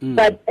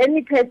 But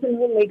any person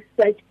who makes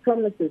such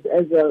promises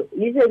as well,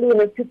 usually we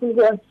have people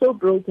who are so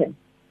broken.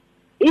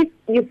 If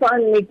you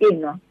found me,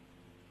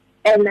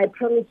 and I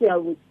promise you I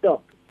will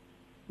stop,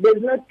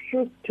 there's no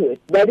truth to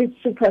it. That is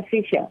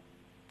superficial.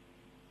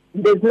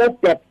 There's no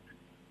depth.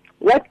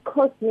 What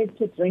caused me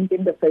to drink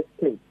in the first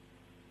place?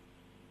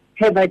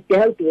 Have I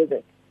dealt with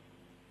it?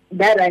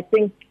 That I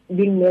think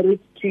being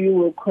married to you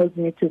will cause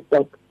me to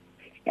stop.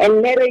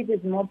 And marriage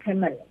is more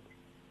permanent.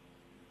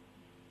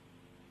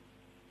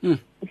 So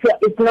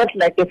it's not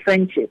like a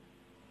friendship.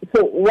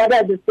 So what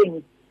are the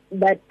things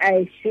that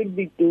I should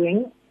be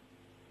doing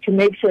to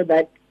make sure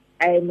that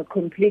I am a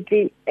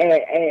completely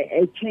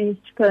a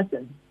changed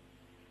person?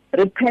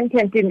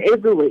 Repentant in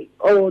every way,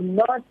 or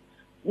not?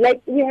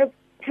 Like we have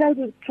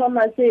childhood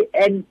trauma,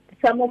 and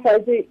some of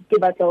us say,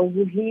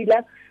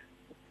 heal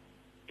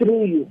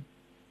through you.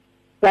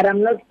 But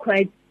I'm not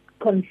quite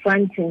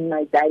confronting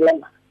my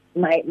dilemma,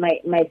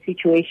 my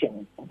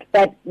situation.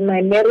 But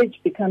my marriage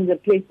becomes a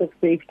place of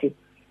safety.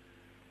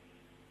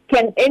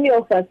 Can any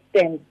of us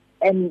stand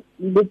and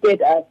look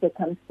at our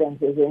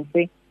circumstances and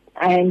say,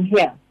 I am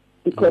here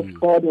because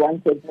God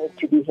wanted me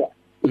to be here,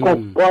 because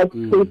God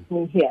placed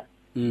me here.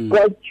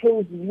 God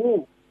chose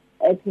you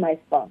as my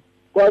spouse.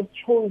 God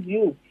chose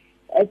you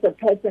as a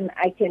person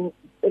I can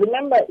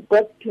remember.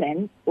 God's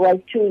plan was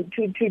to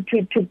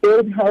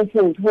build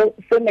household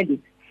families.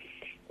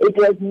 It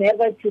was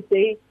never to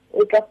say,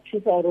 there's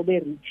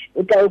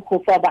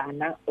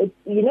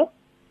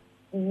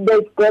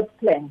God's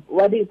plan.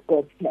 What is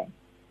God's plan?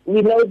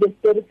 We know the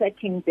story of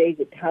King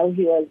David, how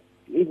he was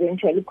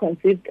eventually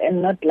conceived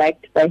and not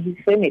liked by his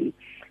family.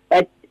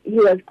 But he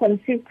was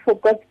conceived for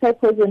God's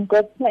purpose and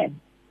God's plan.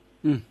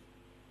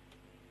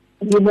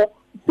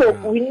 So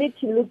we need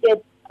to look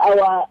at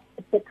our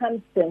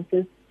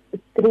circumstances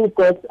through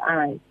God's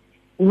eyes,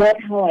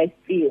 not how I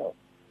feel.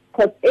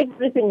 Because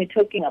everything we're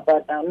talking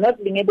about now,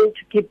 not being able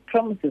to keep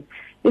promises,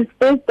 is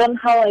based on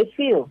how I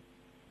feel.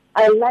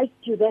 I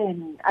liked you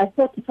then. I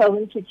thought if I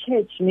went to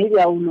church, maybe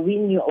I will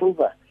win you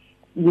over.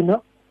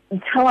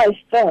 It's how I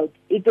felt.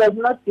 It was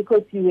not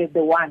because you were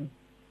the one.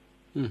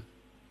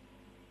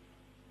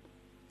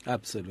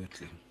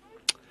 Absolutely.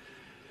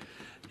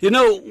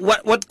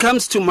 What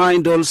comes to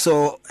mind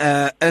also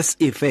as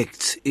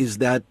effect is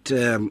that,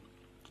 and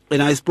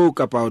I spoke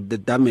about the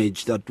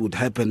damage that would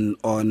happen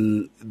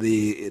on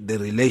the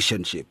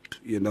relationship,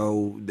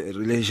 the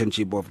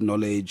relationship of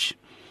knowledge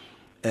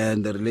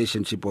and the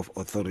relationship of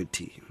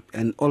authority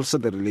and also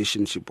the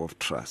relationship of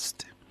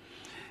trust.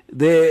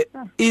 There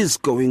is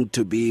going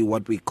to be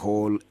what we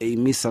call a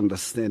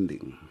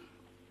misunderstanding.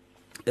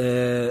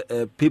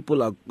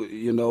 People are,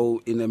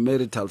 in a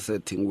marital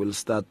setting will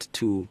start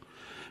to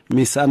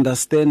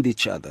misunderstand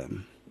each other.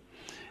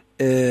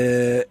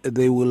 They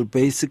will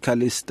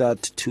basically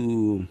start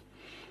to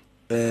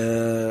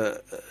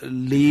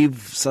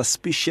live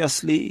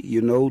suspiciously,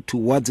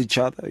 towards each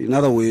other. In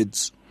other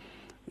words,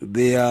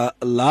 their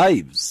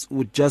lives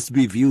would just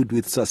be viewed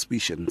with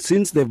suspicion.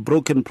 Since they've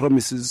broken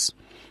promises,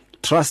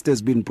 trust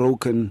has been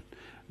broken,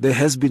 there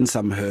has been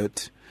some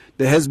hurt,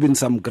 there has been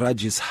some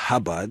grudges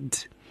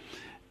harbored,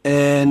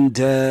 and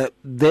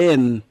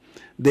then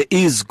there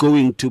is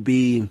going to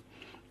be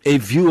a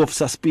view of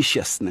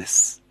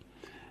suspiciousness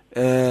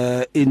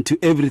into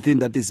everything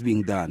that is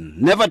being done.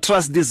 Never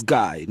trust this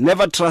guy,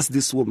 never trust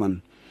this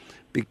woman,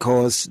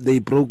 because they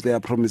broke their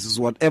promises.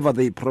 Whatever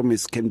they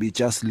promise can be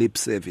just lip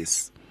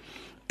service.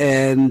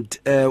 And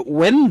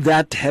when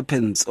that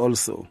happens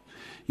also,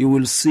 you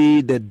will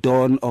see the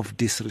dawn of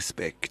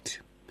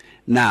disrespect.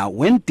 Now,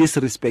 when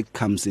disrespect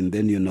comes in,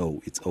 then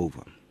it's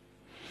over.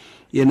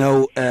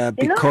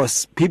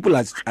 Because people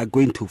are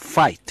going to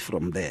fight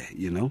from there,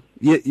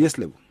 Yes,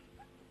 Lebo.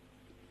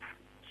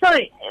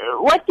 Sorry,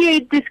 what you're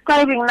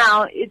describing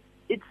now, it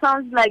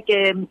sounds like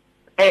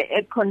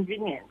a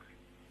convenience.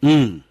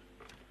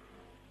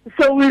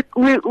 So we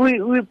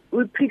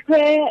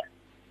prepare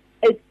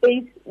a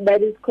space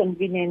that is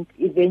convenient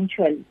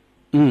eventually.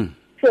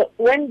 So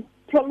when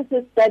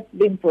promises start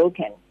being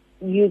broken,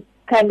 you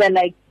kind of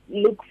like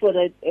look for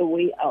a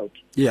way out.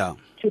 Yeah.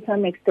 To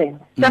some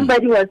extent.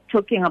 Somebody was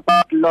talking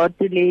about Lot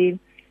and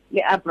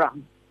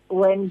Abraham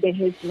when the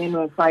headsmen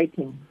were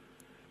fighting.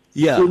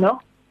 Yeah.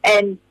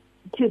 And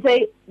to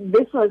say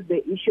this was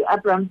the issue,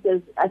 Abraham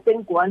says, I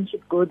think one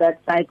should go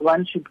that side,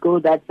 one should go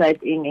that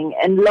side.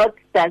 And Lot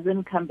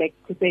doesn't come back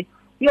to say,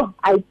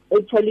 I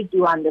actually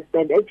do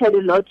understand.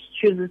 Actually, Lot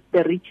chooses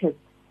the richest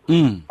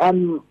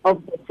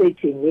of the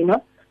setting,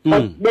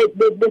 But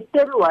the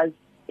story was,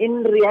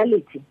 in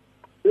reality,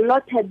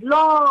 Lot had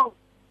long...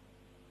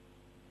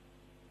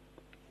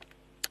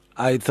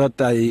 I thought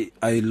I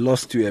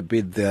lost you a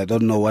bit there. I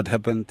don't know what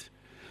happened.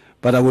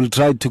 But I will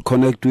try to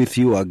connect with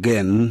you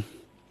again.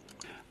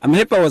 I'm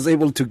happy I was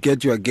able to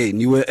get you again.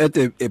 You were at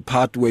a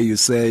part where you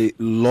say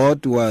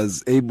Lot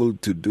was able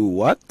to do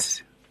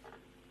what?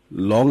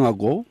 Long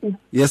ago?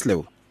 Yes,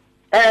 Leo.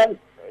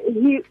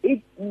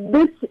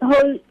 This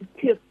whole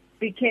tip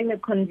became a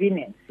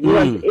convenience. He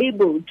was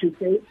able to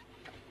say,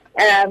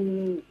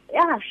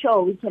 yeah,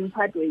 sure, we can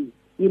part ways.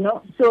 You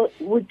know, so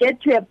we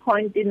get to a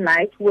point in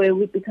life where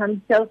we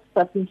become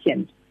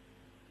self-sufficient,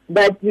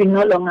 but we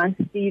no longer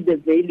see the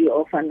value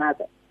of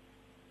another.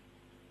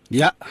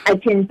 Yeah, I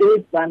can do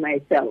it by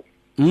myself.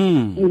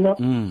 You know,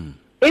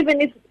 even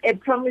if a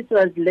promise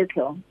was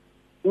little,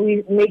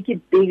 we make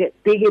it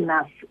big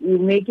enough. We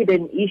make it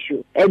an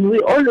issue, and we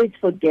always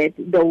forget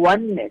the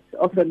oneness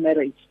of a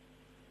marriage.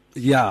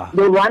 Yeah,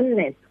 the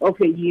oneness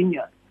of a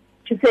union.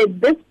 To say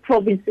this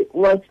promise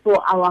was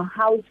for our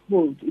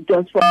household. It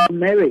was for our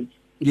marriage.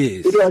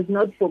 Yes. It was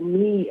not for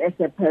me as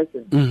a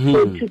person.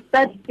 So to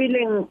start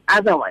feeling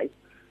otherwise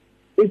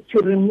is to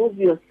remove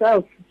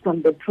yourself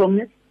from the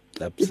promise.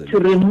 Absolutely. Is to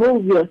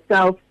remove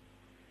yourself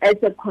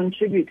as a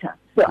contributor.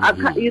 So I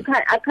can't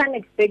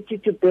expect you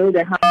to build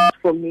a house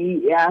for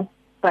me,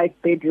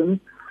 5 bedrooms,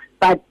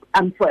 but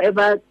I'm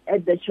forever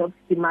at the shops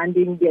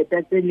demanding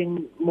that's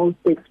selling most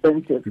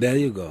expensive. There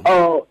you go.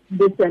 Or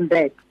this and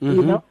that,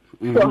 you know.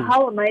 So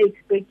how am I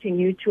expecting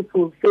you to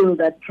fulfill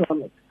that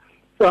promise?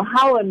 So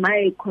how am I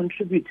a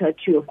contributor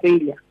to your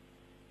failure?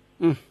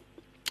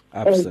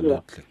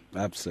 Absolutely.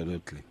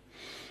 Absolutely.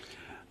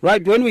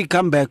 Right, when we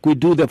come back, we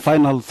do the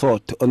final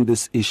thought on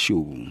this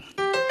issue.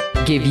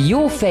 Give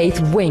your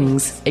faith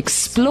wings.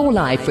 Explore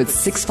life with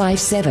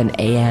 657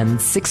 AM.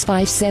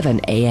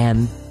 657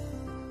 AM.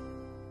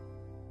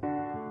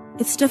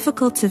 It's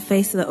difficult to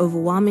face the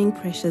overwhelming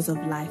pressures of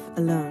life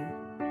alone.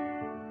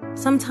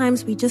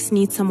 Sometimes we just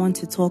need someone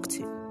to talk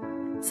to,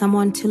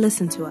 someone to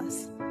listen to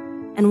us.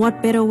 And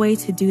what better way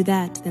to do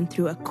that than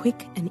through a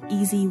quick and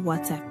easy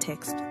WhatsApp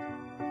text?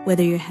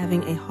 Whether you're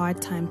having a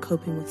hard time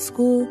coping with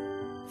school,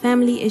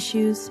 family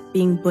issues,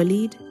 being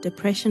bullied,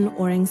 depression,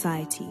 or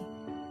anxiety,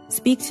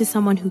 speak to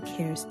someone who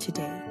cares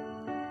today.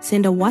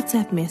 Send a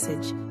WhatsApp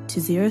message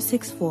to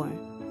 064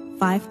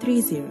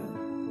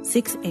 530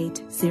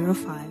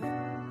 6805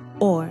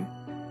 or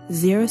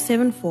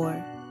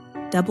 074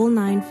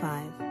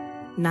 995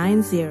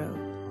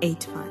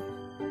 9085.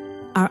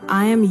 Our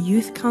I Am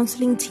Youth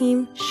Counseling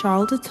team,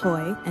 Charles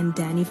DeToy and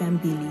Danny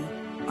Vambili,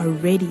 are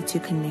ready to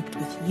connect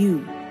with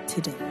you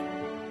today.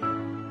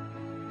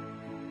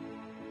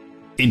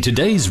 In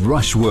today's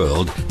rush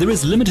world, there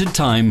is limited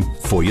time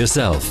for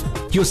yourself.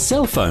 Your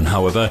cell phone,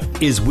 however,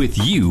 is with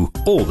you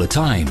all the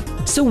time.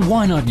 So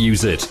why not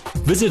use it?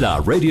 Visit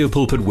our Radio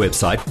Pulpit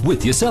website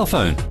with your cell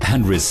phone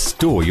and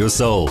restore your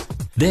soul.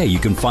 There you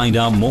can find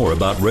out more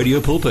about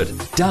Radio Pulpit,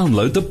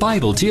 download the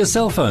Bible to your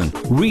cell phone,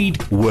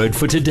 read Word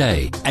for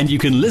Today, and you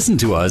can listen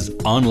to us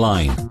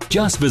online.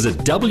 Just visit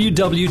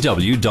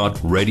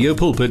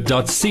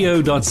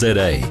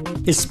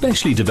www.radiopulpit.co.za,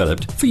 especially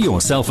developed for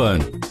your cell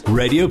phone.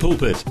 Radio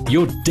Pulpit,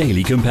 your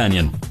daily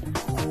companion.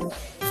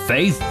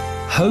 Faith,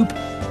 hope,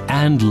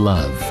 and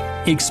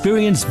love.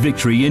 Experience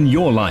victory in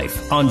your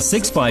life on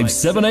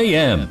 657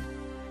 AM.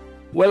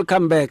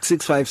 Welcome back,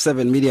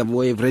 657 Medium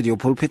Wave Radio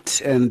Pulpit,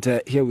 and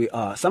here we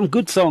are. Some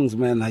good songs,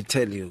 man, I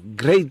tell you.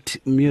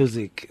 Great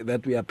music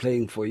that we are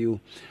playing for you.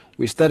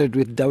 We started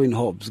with Darwin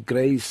Hobbs,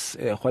 Grace,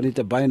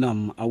 Juanita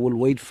Bynum, I Will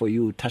Wait For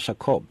You, Tasha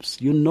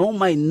Cobbs. You Know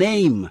My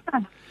Name.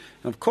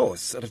 Of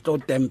course, Reto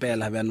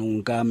Tempela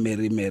Vanunga,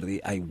 Mary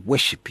Mary, I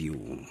Worship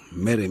You.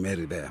 Mary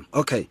Mary there.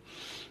 Okay,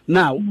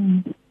 now,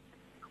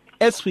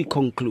 as we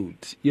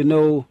conclude, you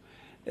know,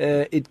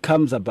 it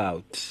comes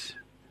about...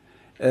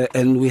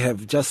 and we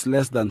have just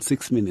less than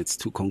 6 minutes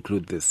to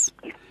conclude this.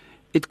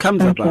 It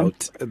comes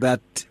about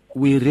that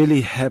we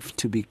really have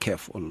to be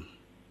careful.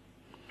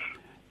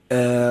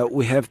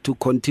 We have to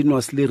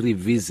continuously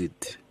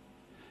revisit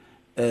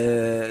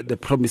the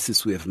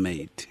promises we have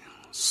made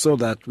so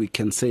that we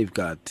can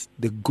safeguard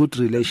the good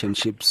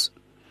relationships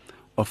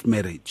of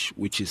marriage,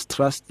 which is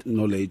trust,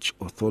 knowledge,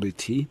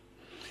 authority,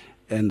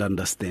 and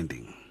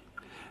understanding.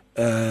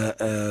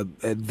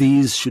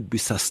 These should be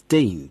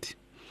sustained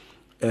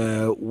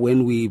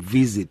when we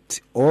visit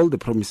all the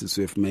promises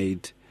we have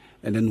made,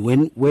 and then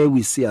where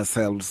we see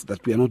ourselves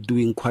that we are not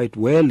doing quite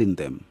well in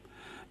them,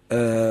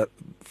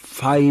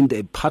 find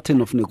a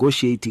pattern of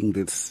negotiating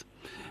this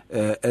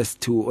as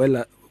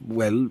to,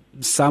 well,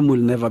 some will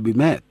never be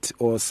met,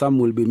 or some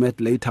will be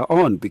met later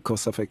on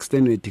because of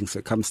extenuating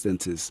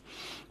circumstances.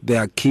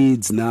 There are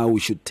kids now we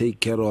should take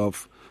care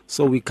of,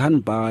 so we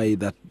can't buy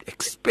that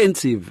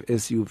expensive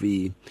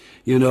SUV,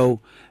 you know.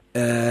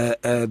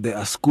 There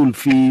are school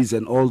fees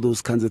and all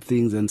those kinds of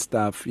things and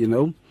stuff, you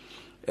know.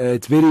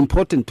 It's very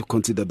important to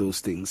consider those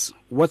things.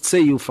 What say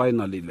you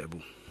finally,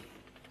 Lebo?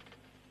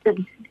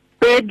 The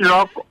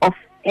bedrock of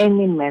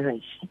any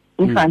marriage,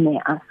 if I may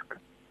ask.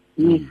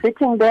 You're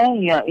sitting there,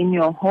 you're in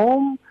your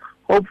home,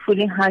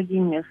 hopefully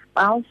hugging your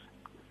spouse,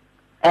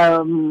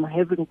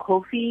 having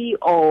coffee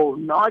or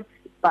not,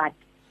 but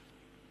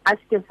ask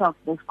yourself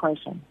this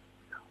question.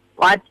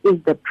 What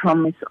is the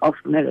promise of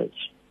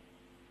marriage?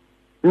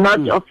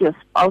 Not of your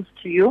spouse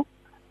to you,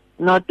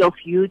 not of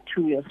you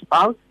to your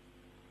spouse.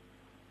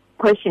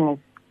 Question is,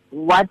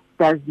 what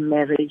does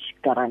marriage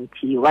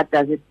guarantee? What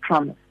does it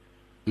promise?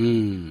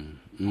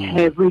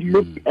 Have we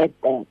looked at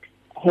that?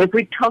 Have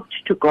we talked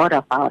to God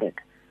about it?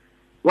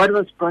 What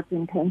was God's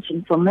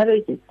intention for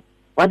marriages?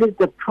 What is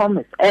the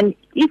promise? And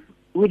if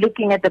we're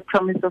looking at the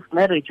promise of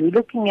marriage, we're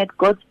looking at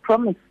God's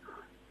promise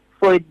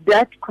for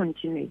that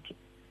continuity.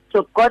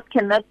 So God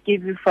cannot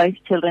give you 5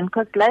 children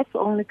because life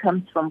only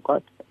comes from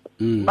God.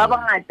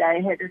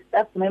 I had a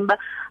staff member,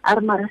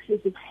 is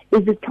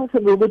it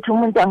possible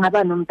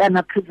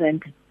to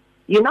prevent?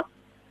 You know?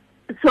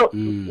 So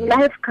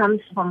life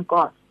comes from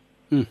God.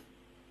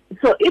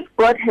 So if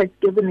God has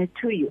given it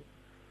to you,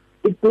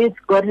 it means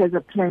God has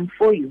a plan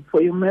for you,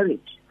 for your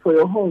marriage, for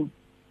your home.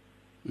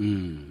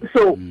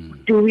 So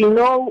do we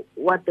know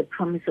what the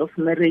promise of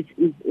marriage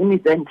is in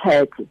its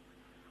entirety?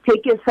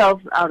 Take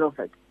yourselves out of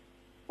it.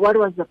 What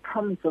was the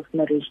promise of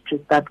marriage to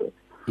start with?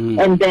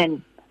 And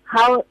then,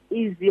 how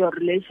is your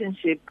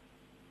relationship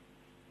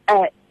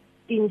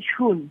in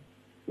tune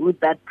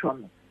with that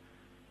promise?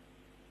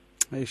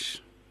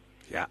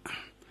 Yeah.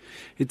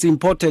 It's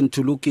important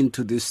to look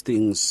into these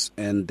things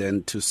and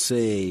then to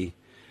say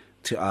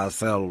to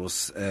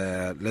ourselves,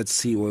 let's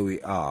see where we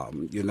are.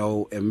 You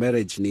know, a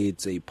marriage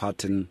needs a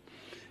pattern,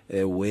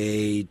 a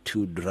way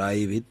to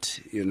drive it,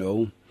 you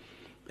know,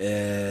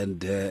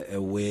 and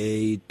a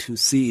way to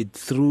see it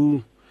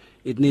through.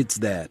 It needs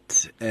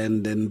that.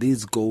 And then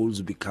these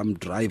goals become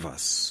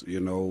drivers, you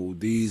know,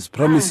 these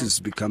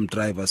promises become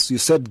drivers. You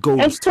set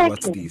goals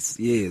towards these,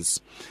 yes,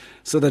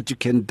 so that you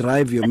can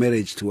drive your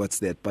marriage towards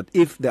that. But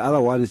if the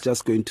other one is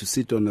just going to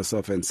sit on the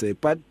sofa and say,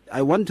 but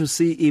I want to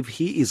see if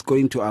he is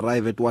going to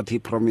arrive at what he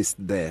promised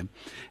there,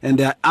 and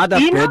there are other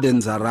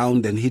burdens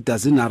around and he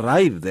doesn't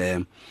arrive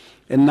there,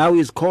 and now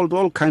he's called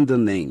all kinds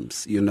of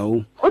names, you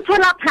know.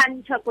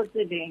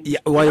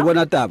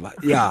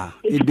 Yeah,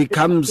 it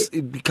becomes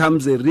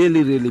a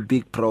really, really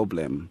big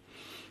problem.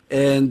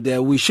 And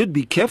we should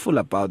be careful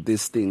about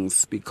these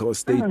things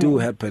because they do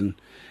happen.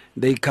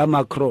 They come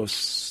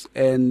across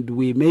and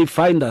we may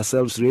find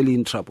ourselves really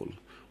in trouble.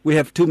 We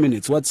have 2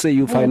 minutes. What say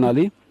you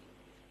finally?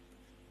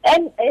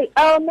 And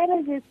our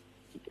marriage is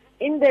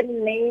in the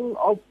name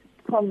of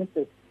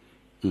promises.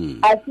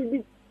 I feel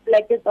it's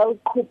like it's all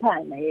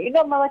kupana. You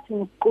know what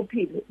in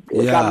kupi?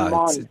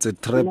 Yeah, it's a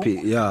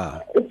trappy.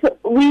 Yeah.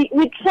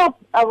 We trap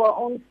our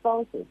own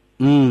spouses.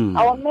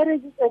 Our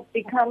marriages have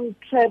become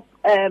trap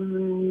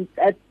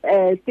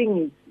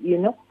thingies, you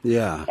know?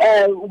 Yeah.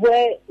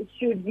 Where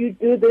should you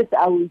do this,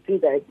 I will do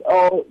that.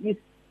 Or you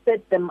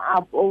set them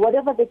up, or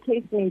whatever the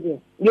case may be.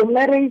 Your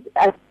marriage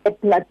as a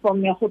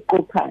platform, which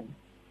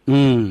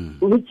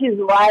is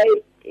why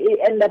it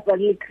ends up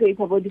really create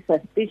about the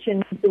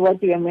suspicion to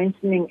what you were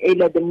mentioning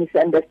earlier, the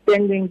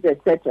misunderstandings,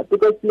 etc.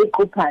 Because so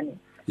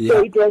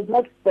it was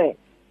not fair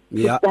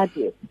to start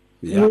with.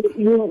 Yeah.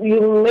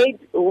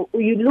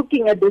 You're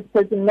looking at this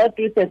person not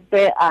with a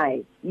fair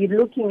eye. You're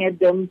looking at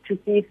them to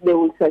see if they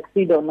will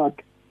succeed or not.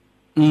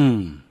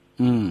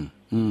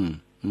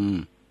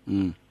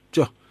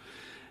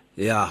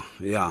 Yeah.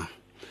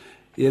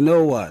 You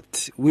know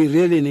what? We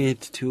really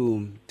need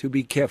to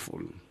be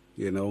careful.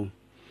 You know,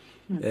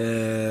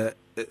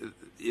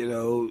 you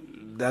know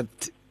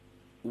that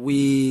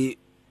we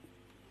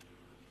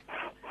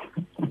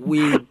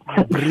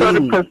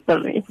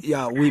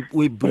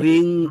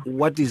bring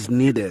what is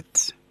needed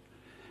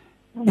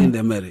in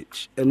the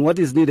marriage, and what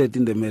is needed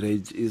in the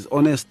marriage is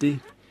honesty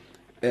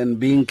and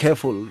being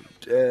careful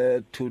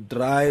to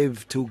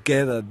drive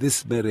together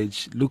this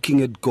marriage,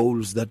 looking at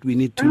goals that we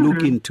need to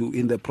look into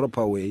in the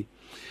proper way,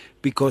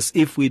 because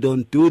if we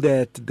don't do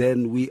that,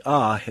 then we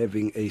are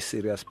having a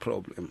serious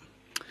problem.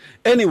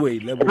 Anyway,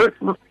 we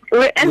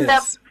end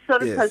up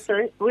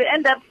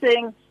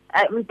saying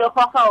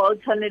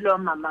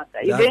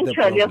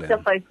eventually after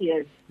 5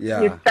 years,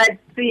 you start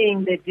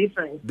seeing the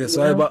difference. That's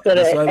why and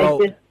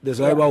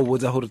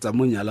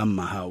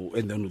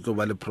then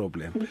the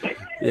problem.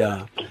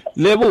 Yeah.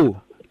 Lebu,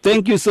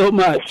 thank you so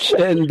much,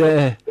 and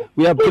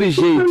we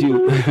appreciate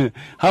you.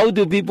 How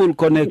do people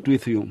connect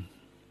with you?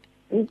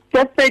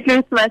 Just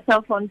introduce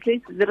myself on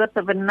please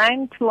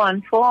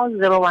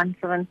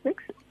 079-214-0176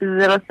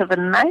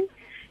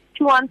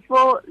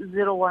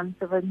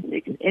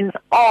 079-214-0176. In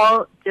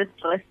all, just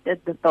rest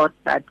at the thought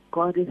that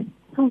God is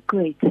so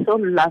great, so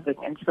loving,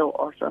 and so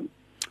awesome.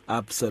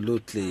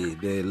 Absolutely.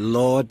 The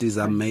Lord is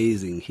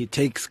amazing. He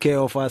takes care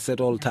of us at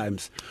all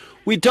times.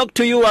 We talk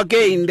to you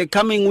again the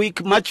coming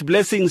week. Much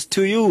blessings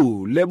to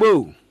you,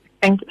 Lebu.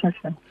 Thank you,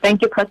 Pastor.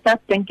 Thank you, Pastor.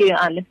 Thank you,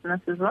 our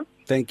listeners as well.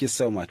 Thank you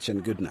so much,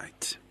 and good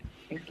night.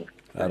 Thank you.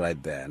 All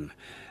right, then.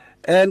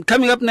 And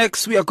coming up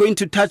next, we are going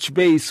to touch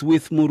base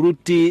with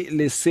Muruti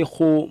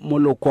Lesego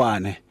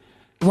Molokwane.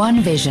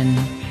 One vision,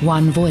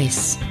 one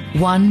voice,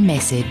 one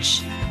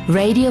message.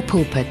 Radio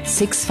Pulpit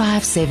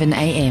 657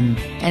 AM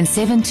and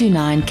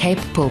 729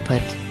 Cape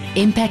Pulpit,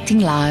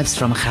 impacting lives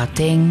from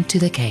Gauteng to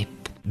the Cape.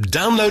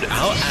 Download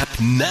our app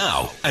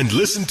now and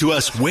listen to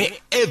us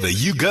wherever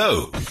you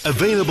go.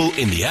 Available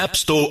in the App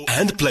Store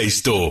and Play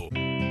Store.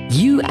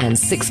 You and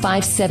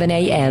 657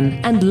 AM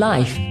and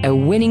life, a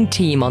winning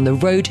team on the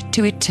road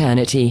to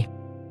eternity.